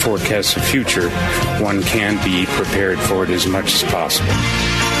one can forecast the future, one can be prepared for it as much as possible.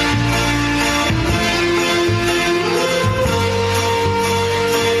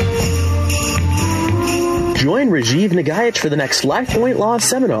 Join Rajiv Nagayach for the next LifePoint Law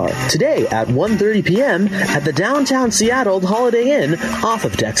seminar today at 1:30 p.m. at the downtown Seattle Holiday Inn off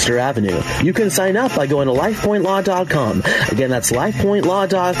of Dexter Avenue. You can sign up by going to lifepointlaw.com. Again, that's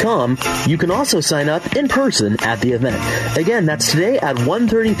lifepointlaw.com. You can also sign up in person at the event. Again, that's today at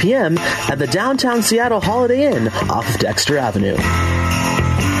 1:30 p.m. at the downtown Seattle Holiday Inn off of Dexter Avenue.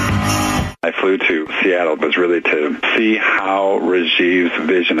 I flew to Seattle was really to see how Rajiv's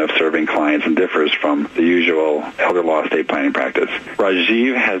vision of serving clients differs from the usual elder law estate planning practice.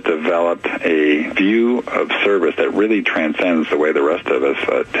 Rajiv has developed a view of service that really transcends the way the rest of us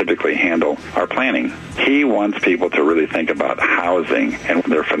typically handle our planning. He wants people to really think about housing and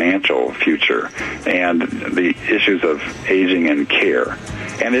their financial future and the issues of aging and care.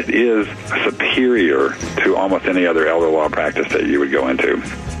 And it is superior to almost any other elder law practice that you would go into.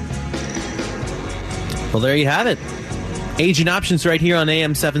 Well, there you have it. Aging Options right here on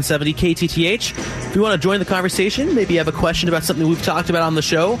AM 770 KTTH. If you want to join the conversation, maybe you have a question about something we've talked about on the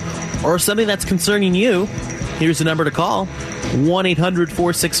show or something that's concerning you, here's the number to call.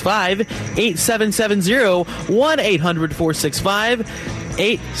 1-800-465-8770.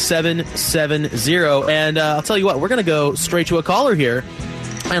 1-800-465-8770. And I'll tell you what, we're going to go straight to a caller here.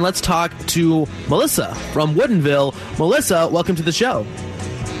 And let's talk to Melissa from Woodinville. Melissa, welcome to the show.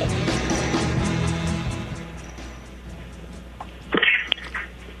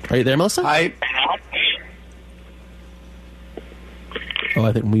 Are you there, Melissa? Hi. Oh,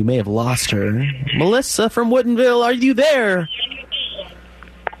 I think we may have lost her. Melissa from Woodinville, are you there?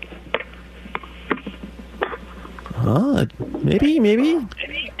 Maybe. We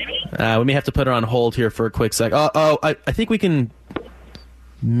may have to put her on hold here for a quick sec. I think we can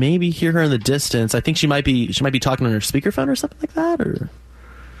maybe hear her in the distance. I think she might be talking on her speakerphone or something like that, or...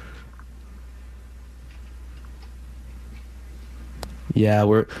 Yeah,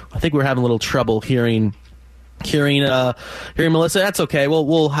 I think we're having a little trouble hearing Melissa. That's okay.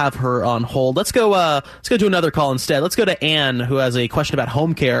 We'll have her on hold. Let's go do another call instead. Let's go to Anne, who has a question about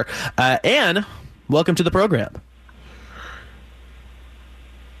home care. Anne, welcome to the program.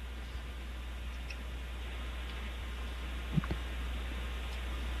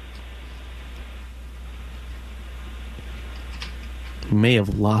 We may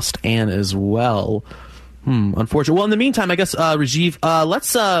have lost Anne as well. Unfortunately. Well, in the meantime, I guess, Rajiv,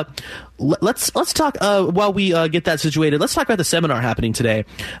 let's talk, while we get that situated, let's talk about the seminar happening today,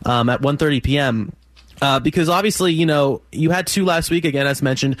 at 1:30 p.m. Because obviously, you had two last week, again, as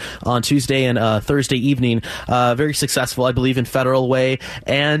mentioned, on Tuesday and Thursday evening. Very successful, I believe, in Federal Way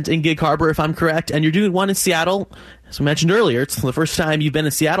and in Gig Harbor, if I'm correct. And you're doing one in Seattle. As we mentioned earlier, it's the first time you've been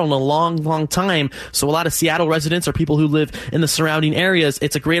in Seattle in a long, long time. So a lot of Seattle residents or people who live in the surrounding areas,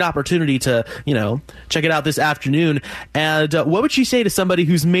 it's a great opportunity to, check it out this afternoon. And what would you say to somebody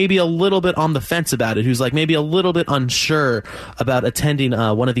who's maybe a little bit on the fence about it, who's like maybe a little bit unsure about attending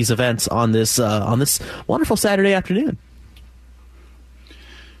one of these events on this wonderful Saturday afternoon?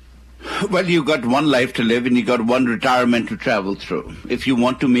 Well, you got one life to live and you got one retirement to travel through. If you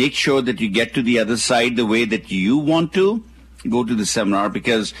want to make sure that you get to the other side the way that you want to, go to the seminar,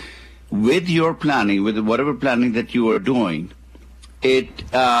 because with your planning, with whatever planning that you are doing, it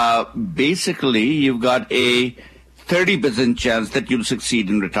basically you've got a 30% chance that you'll succeed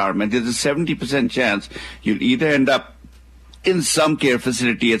in retirement. There's a 70% chance you'll either end up in some care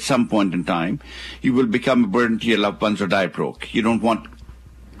facility at some point in time, you will become a burden to your loved ones or die broke. You don't want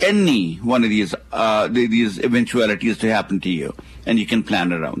any one of these eventualities to happen to you, and you can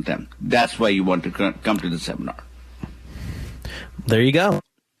plan around them. That's why you want to come to the seminar. There you go.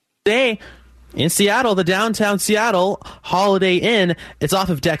 Today, In Seattle, the downtown Seattle Holiday Inn. It's off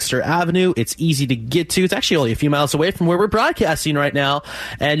of Dexter Avenue. It's easy to get to. It's actually only a few miles away from where we're broadcasting right now.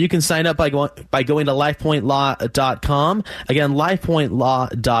 And you can sign up by going to lifepointlaw.com. Again,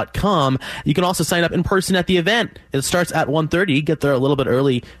 lifepointlaw.com. You can also sign up in person at the event. It starts at 1:30. Get there a little bit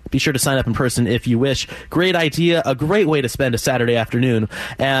early. Be sure to sign up in person if you wish. Great idea. A great way to spend a Saturday afternoon.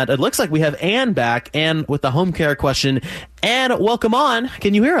 And it looks like we have Ann back. Ann with the home care question. Ann, welcome on.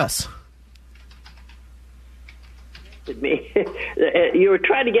 Can you hear us? Me. You were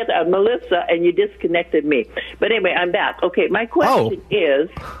trying to get Melissa, and you disconnected me. But anyway, I'm back. Okay, my question is...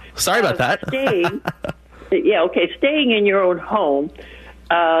 Sorry about that. Staying in your own home,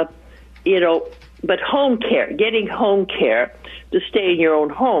 but home care, getting home care to stay in your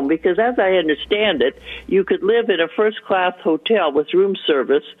own home, because as I understand it, you could live in a first-class hotel with room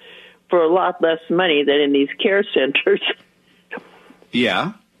service for a lot less money than in these care centers.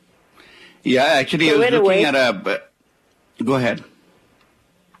 Yeah. Yeah, actually, I was looking at a... Go ahead.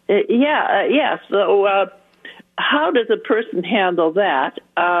 So how does a person handle that?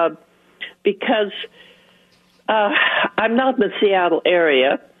 Because I'm not in the Seattle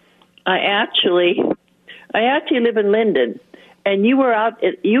area. I actually live in Linden. And you were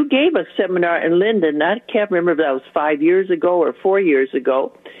you gave a seminar in Linden. I can't remember if that was 5 years ago or 4 years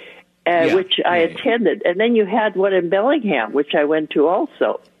ago, which I attended. And then you had one in Bellingham, which I went to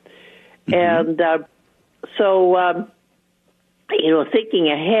also. Mm-hmm. And thinking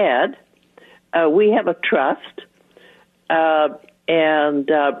ahead, we have a trust, and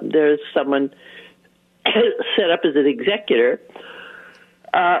there's someone set up as an executor.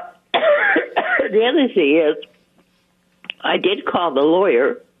 The other thing is, I did call the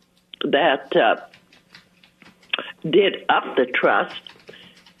lawyer that did up the trust,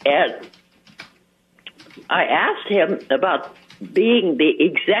 and I asked him about being the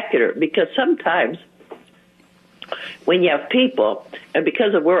executor, because sometimes when you have people, and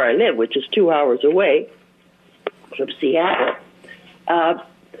because of where I live, which is 2 hours away from Seattle, I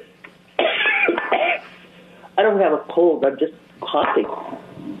don't have a cold, I'm just coughing.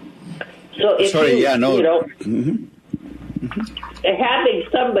 So if having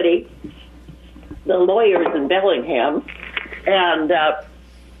somebody, the lawyers in Bellingham, and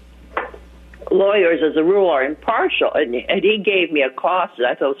lawyers as a rule are impartial, and he gave me a cost that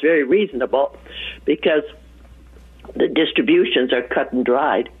I thought was very reasonable, because the distributions are cut and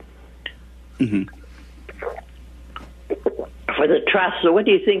dried for the trust. So what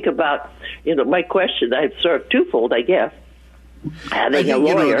do you think about, my question, I have sort of twofold, I guess, having a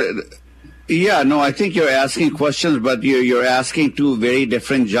lawyer. I think you're asking questions, but you're asking two very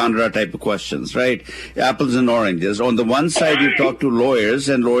different genre type of questions, right? Apples and oranges. On the one side, you talk to lawyers,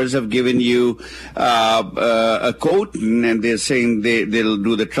 and lawyers have given you a quote, and they're saying they'll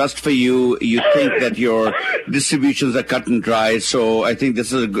do the trust for you. You think that your distributions are cut and dry, so I think this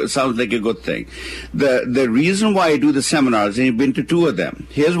sounds like a good thing. The reason why I do the seminars, and you've been to two of them,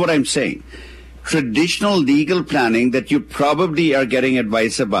 here's what I'm saying. Traditional legal planning that you probably are getting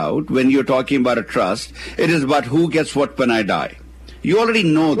advice about when you're talking about a trust, it is about who gets what when I die. You already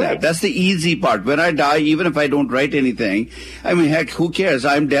know that. Right. That's the easy part. When I die, even if I don't write anything, heck, who cares?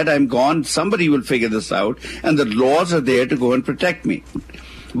 I'm dead, I'm gone. Somebody will figure this out, and the laws are there to go and protect me.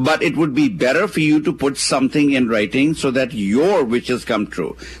 But it would be better for you to put something in writing so that your wishes come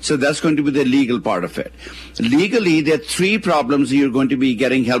true. So that's going to be the legal part of it. Legally, there are three problems you're going to be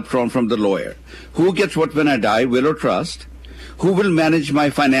getting help from the lawyer. Who gets what when I die, will or trust? Who will manage my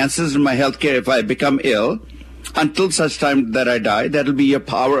finances and my health care if I become ill until such time that I die? That'll be your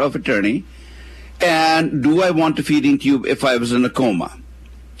power of attorney. And do I want a feeding tube if I was in a coma?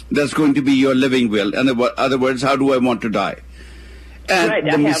 That's going to be your living will. In other words, how do I want to die? And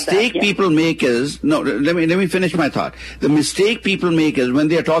the mistake people make is, let me finish my thought. The mistake people make is when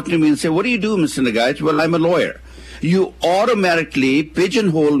they're talking to me and say, what do you do, Mr. Nagaich? Well, I'm a lawyer. You automatically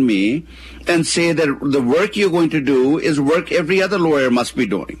pigeonhole me and say that the work you're going to do is work every other lawyer must be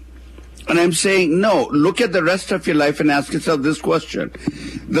doing. And I'm saying, no, look at the rest of your life and ask yourself this question.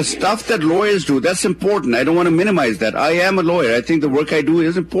 The stuff that lawyers do, that's important. I don't want to minimize that. I am a lawyer. I think the work I do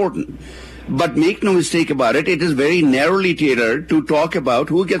is important. But make no mistake about it, it is very narrowly tailored to talk about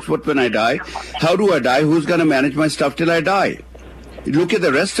who gets what when I die, how do I die, who's going to manage my stuff till I die. Look at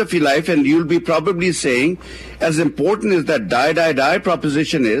the rest of your life and you'll be probably saying, as important as that die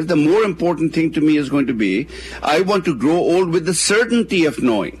proposition is, the more important thing to me is going to be, I want to grow old with the certainty of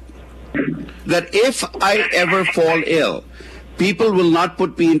knowing that if I ever fall ill, people will not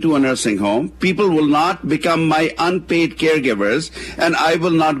put me into a nursing home. People will not become my unpaid caregivers, and I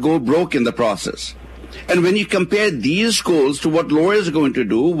will not go broke in the process. And when you compare these goals to what lawyers are going to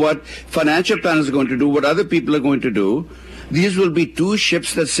do, what financial planners are going to do, what other people are going to do, these will be two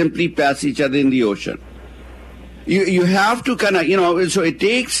ships that simply pass each other in the ocean. You have to kind of, so it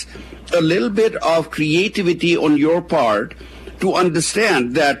takes a little bit of creativity on your part to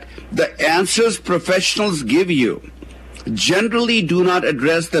understand that the answers professionals give you generally do not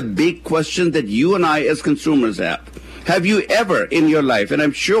address the big questions that you and I as consumers have. Have you ever in your life, and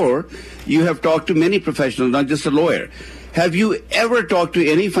I'm sure you have talked to many professionals, not just a lawyer, have you ever talked to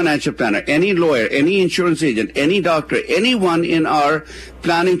any financial planner, any lawyer, any insurance agent, any doctor, anyone in our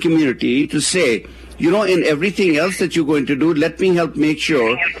planning community to say, in everything else that you're going to do, let me help make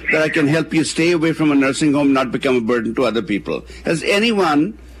sure that I can help you stay away from a nursing home, not become a burden to other people? Has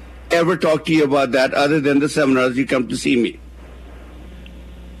anyone ever talked to you about that other than the seminars you come to see me?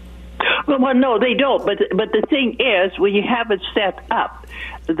 Well, no, they don't. But the thing is, when you have it set up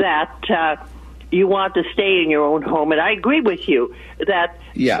that you want to stay in your own home, and I agree with you that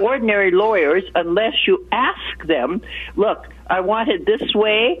ordinary lawyers, unless you ask them, look, I want it this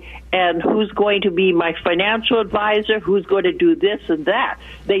way, and who's going to be my financial advisor, who's going to do this and that,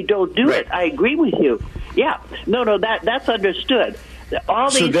 they don't do it. I agree with you. Yeah. No, that's understood. All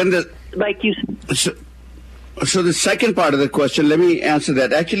these, like you... So the second part of the question, let me answer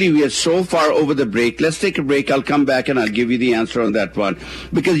that. Actually, we are so far over the break. Let's take a break. I'll come back and I'll give you the answer on that one.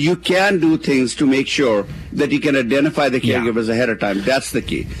 Because you can do things to make sure that you can identify the caregivers ahead of time. That's the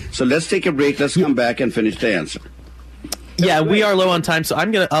key. So let's take a break. Let's come back and finish the answer. Yeah, we are low on time, so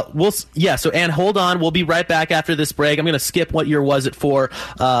I'm gonna. So Ann, hold on. We'll be right back after this break. I'm gonna skip what year was it for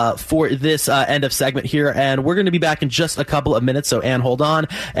this end of segment here, and we're gonna be back in just a couple of minutes. So Ann, hold on,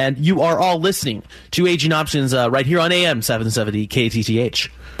 and you are all listening to Aging Options right here on AM 770 KTTH.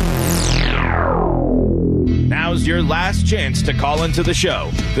 Now's your last chance to call into the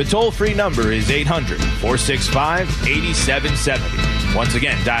show. The toll-free number is 800-465-8770. Once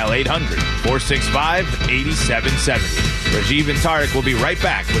again, dial 800-465-8770. Rajiv and Tarek will be right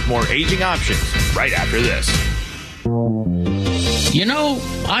back with more Aging Options right after this.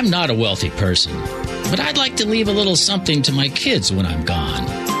 I'm not a wealthy person, but I'd like to leave a little something to my kids when I'm gone.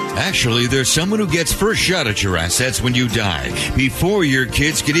 Actually, there's someone who gets first shot at your assets when you die, before your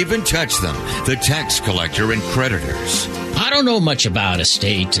kids can even touch them, the tax collector and creditors. I don't know much about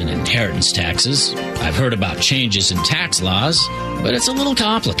estate and inheritance taxes. I've heard about changes in tax laws, but it's a little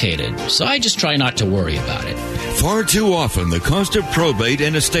complicated, so I just try not to worry about it. Far too often, the cost of probate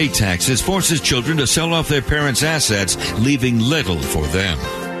and estate taxes forces children to sell off their parents' assets, leaving little for them.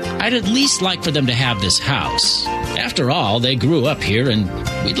 I'd at least like for them to have this house. After all, they grew up here, and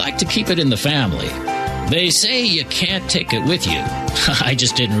we'd like to keep it in the family. They say you can't take it with you. I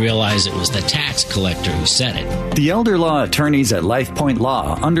just didn't realize it was the tax collector who said it. The elder law attorneys at LifePoint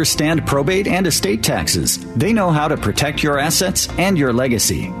Law understand probate and estate taxes. They know how to protect your assets and your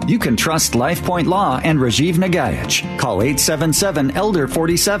legacy. You can trust LifePoint Law and Rajiv Nagayach. Call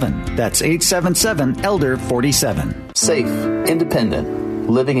 877-ELDER-47. That's 877-ELDER-47. Safe, independent,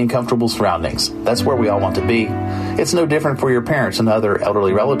 living in comfortable surroundings. That's where we all want to be. It's no different for your parents and other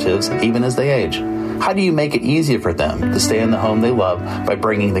elderly relatives, even as they age. How do you make it easier for them to stay in the home they love by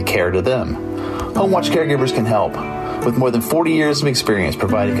bringing the care to them? HomeWatch Caregivers can help. With more than 40 years of experience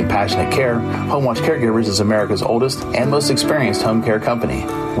providing compassionate care, HomeWatch Caregivers is America's oldest and most experienced home care company.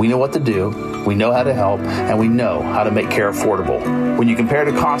 We know what to do, we know how to help, and we know how to make care affordable. When you compare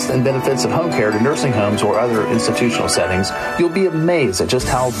the costs and benefits of home care to nursing homes or other institutional settings, you'll be amazed at just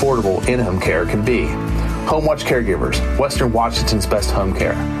how affordable in-home care can be. HomeWatch Caregivers, Western Washington's best home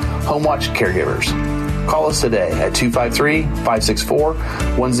care. HomeWatch Caregivers. Call us today at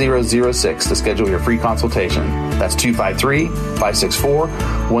 253-564-1006 to schedule your free consultation. That's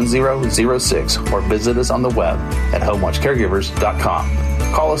 253-564-1006, or visit us on the web at homewatchcaregivers.com.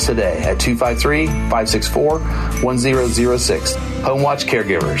 Call us today at 253-564-1006. HomeWatch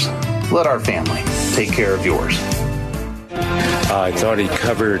Caregivers. Let our family take care of yours. I thought he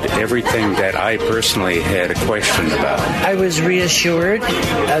covered everything that I personally had a question about. I was reassured.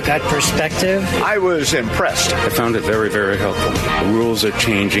 I got perspective. I was impressed. I found it very, very helpful. The rules are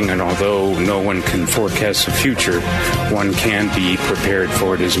changing, and although no one can forecast the future, one can be prepared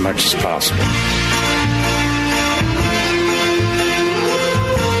for it as much as possible.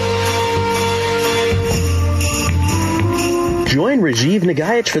 Join Rajiv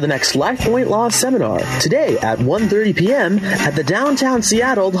Nagayach for the next LifePoint Law seminar today at 1:30 p.m. at the downtown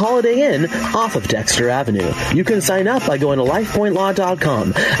Seattle Holiday Inn off of Dexter Avenue. You can sign up by going to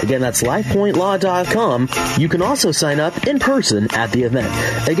lifepointlaw.com. Again, that's lifepointlaw.com. You can also sign up in person at the event.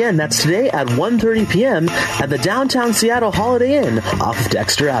 Again, that's today at 1:30 p.m. at the downtown Seattle Holiday Inn off of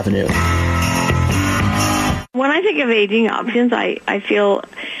Dexter Avenue. when I think of aging options, I feel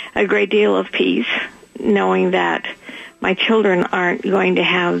a great deal of peace knowing that my children aren't going to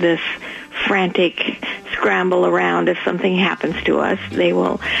have this frantic scramble around if something happens to us. They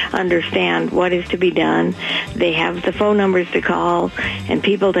will understand what is to be done. They have the phone numbers to call and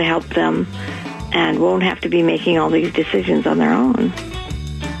people to help them, and won't have to be making all these decisions on their own.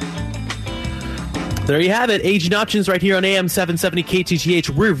 There you have it. Aging Options right here on AM 770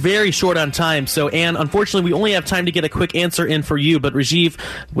 KTGH. We're very short on time, so Ann, unfortunately, we only have time to get a quick answer in for you. But Rajiv,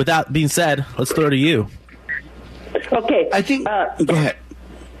 with that being said, let's throw it to you. Okay. I think. Go ahead.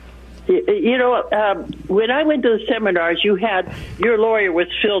 You know, when I went to the seminars, your lawyer was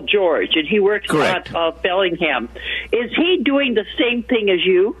Phil George, and he works at Bellingham. Is he doing the same thing as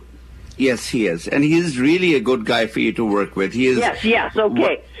you? Yes, he is, and he's really a good guy for you to work with. He is. Yes.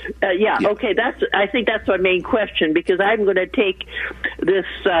 Okay. Okay. I think that's my main question, because I'm going to take this.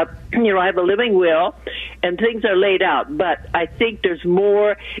 I have a living will, and things are laid out, but I think there's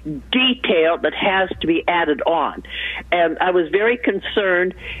more detail that has to be added on. And I was very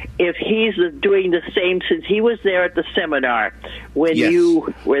concerned if he's doing the same, since he was there at the seminar when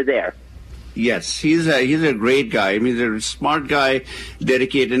you were there. Yes, he's a great guy. I mean, he's a smart guy,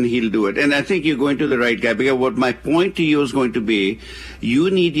 dedicated, and he'll do it. And I think you're going to the right guy, because what my point to you is going to be,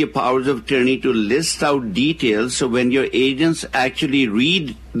 you need your powers of attorney to list out details, so when your agents actually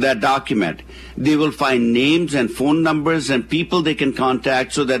read that document, they will find names and phone numbers and people they can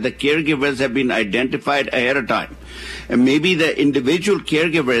contact, so that the caregivers have been identified ahead of time. And maybe the individual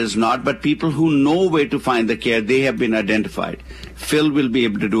caregiver is not, but people who know where to find the care, they have been identified. Phil will be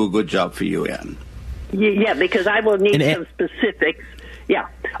able to do a good job for you, Ann. Yeah, because I will need some specifics. Yeah.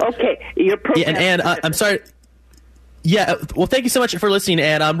 Okay. Your program. Yeah, and Ann, I'm sorry. Yeah, well, thank you so much for listening,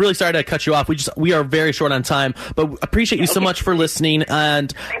 and I'm really sorry to cut you off. We are very short on time, but appreciate you so much for listening.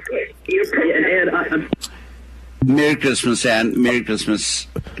 And Merry Christmas, Ann. Merry Christmas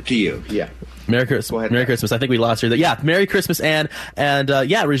to you. Yeah. Merry Christmas. Ahead, Merry Christmas. I think we lost her. Yeah, Merry Christmas, Ann. And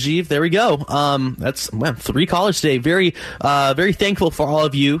Rajiv, there we go. That's 3 callers today. Very thankful for all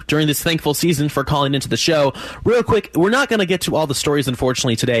of you during this thankful season for calling into the show. Real quick, we're not going to get to all the stories,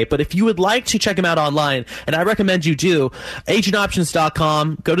 unfortunately, today, but if you would like to check them out online, and I recommend you do,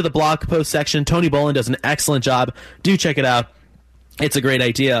 agingoptions.com, go to the blog post section. Tony Bolin does an excellent job. Do check it out. It's a great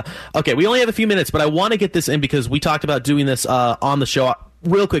idea. Okay, we only have a few minutes, but I want to get this in because we talked about doing this on the show.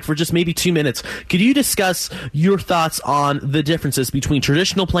 Real quick, for just maybe 2 minutes, could you discuss your thoughts on the differences between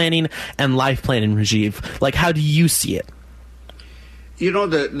traditional planning and life planning, Rajiv? Like, how do you see it? You know,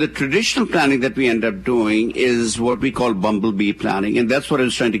 the traditional planning that we end up doing is what we call bumblebee planning. And that's what I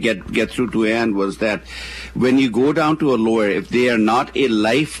was trying to get through to Ann, was that when you go down to a lawyer, if they are not a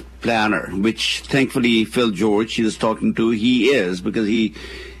life planner, which thankfully Phil George, he was talking to, he is, because he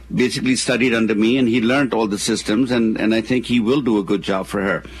basically studied under me and he learned all the systems, and I think he will do a good job for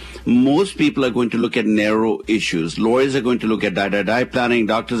her. Most people are going to look at narrow issues. Lawyers are going to look at die planning.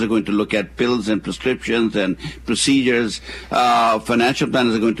 Doctors are going to look at pills and prescriptions and procedures. Financial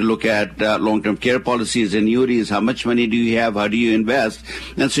planners are going to look at long-term care policies, annuities, how much money do you have, how do you invest?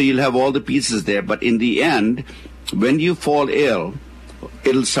 And so you'll have all the pieces there. But in the end, when you fall ill,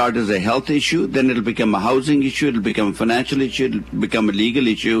 it'll start as a health issue, then it'll become a housing issue, it'll become a financial issue, it'll become a legal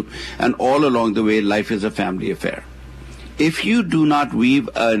issue, and all along the way, life is a family affair. If you do not weave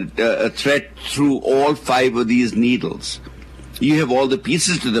a thread through all 5 of these needles, you have all the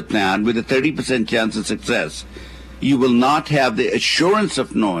pieces to the plan with a 30% chance of success. You will not have the assurance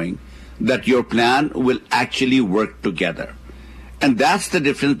of knowing that your plan will actually work together. And that's the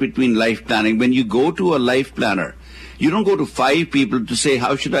difference between life planning. When you go to a life planner, you don't go to 5 people to say,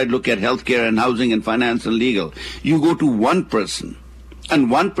 how should I look at healthcare and housing and finance and legal? You go to one person,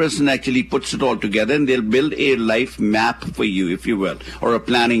 and one person actually puts it all together, and they'll build a life map for you, if you will, or a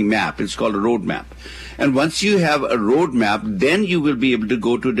planning map. It's called a roadmap. And once you have a roadmap, then you will be able to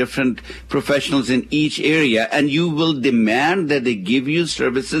go to different professionals in each area, and you will demand that they give you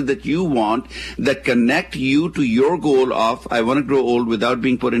services that you want, that connect you to your goal of, I want to grow old without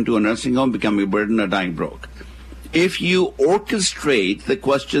being put into a nursing home, becoming a burden, or dying broke. If you orchestrate the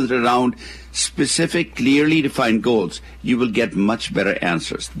questions around specific, clearly defined goals, you will get much better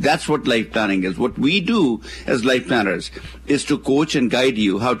answers. That's what life planning is. What we do as life planners is to coach and guide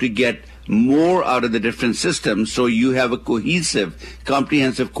you how to get more out of the different systems, so you have a cohesive,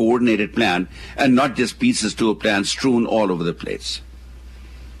 comprehensive, coordinated plan, and not just pieces to a plan strewn all over the place.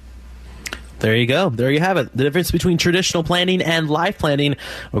 There you go. There you have it. The difference between traditional planning and life planning,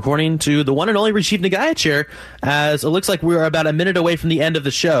 according to the one and only Rajiv Nagayach here, as it looks like we're about a minute away from the end of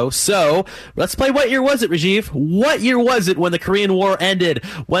the show. So let's play What Year Was It, Rajiv? What year was it when the Korean War ended,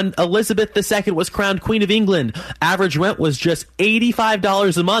 when Elizabeth II was crowned Queen of England? Average rent was just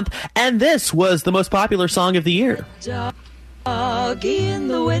 $85 a month, and this was the most popular song of the year. Dog in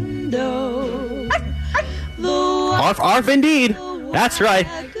the window. Arf indeed. That's right.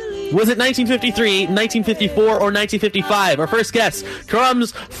 Was it 1953, 1954, or 1955? Our first guess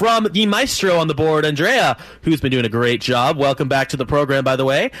comes from the maestro on the board, Andrea, who's been doing a great job. Welcome back to the program, by the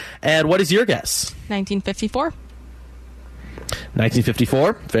way. And what is your guess? 1954.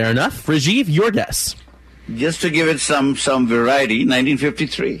 1954. Fair enough. Rajiv, your guess? Just to give it some variety,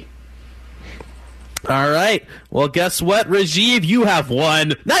 1953. All right. Well, guess what, Rajiv? You have won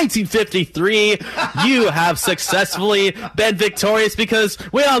 1953. You have successfully been victorious because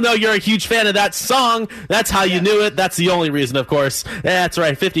we all know you're a huge fan of that song. That's how you knew it. That's the only reason, of course. That's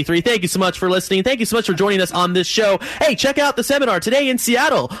right, 53. Thank you so much for listening. Thank you so much for joining us on this show. Hey, check out the seminar today in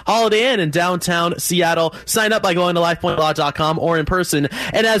Seattle, Holiday Inn in downtown Seattle. Sign up by going to lifepointlaw.com or in person.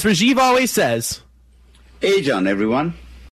 And as Rajiv always says, Age on, everyone.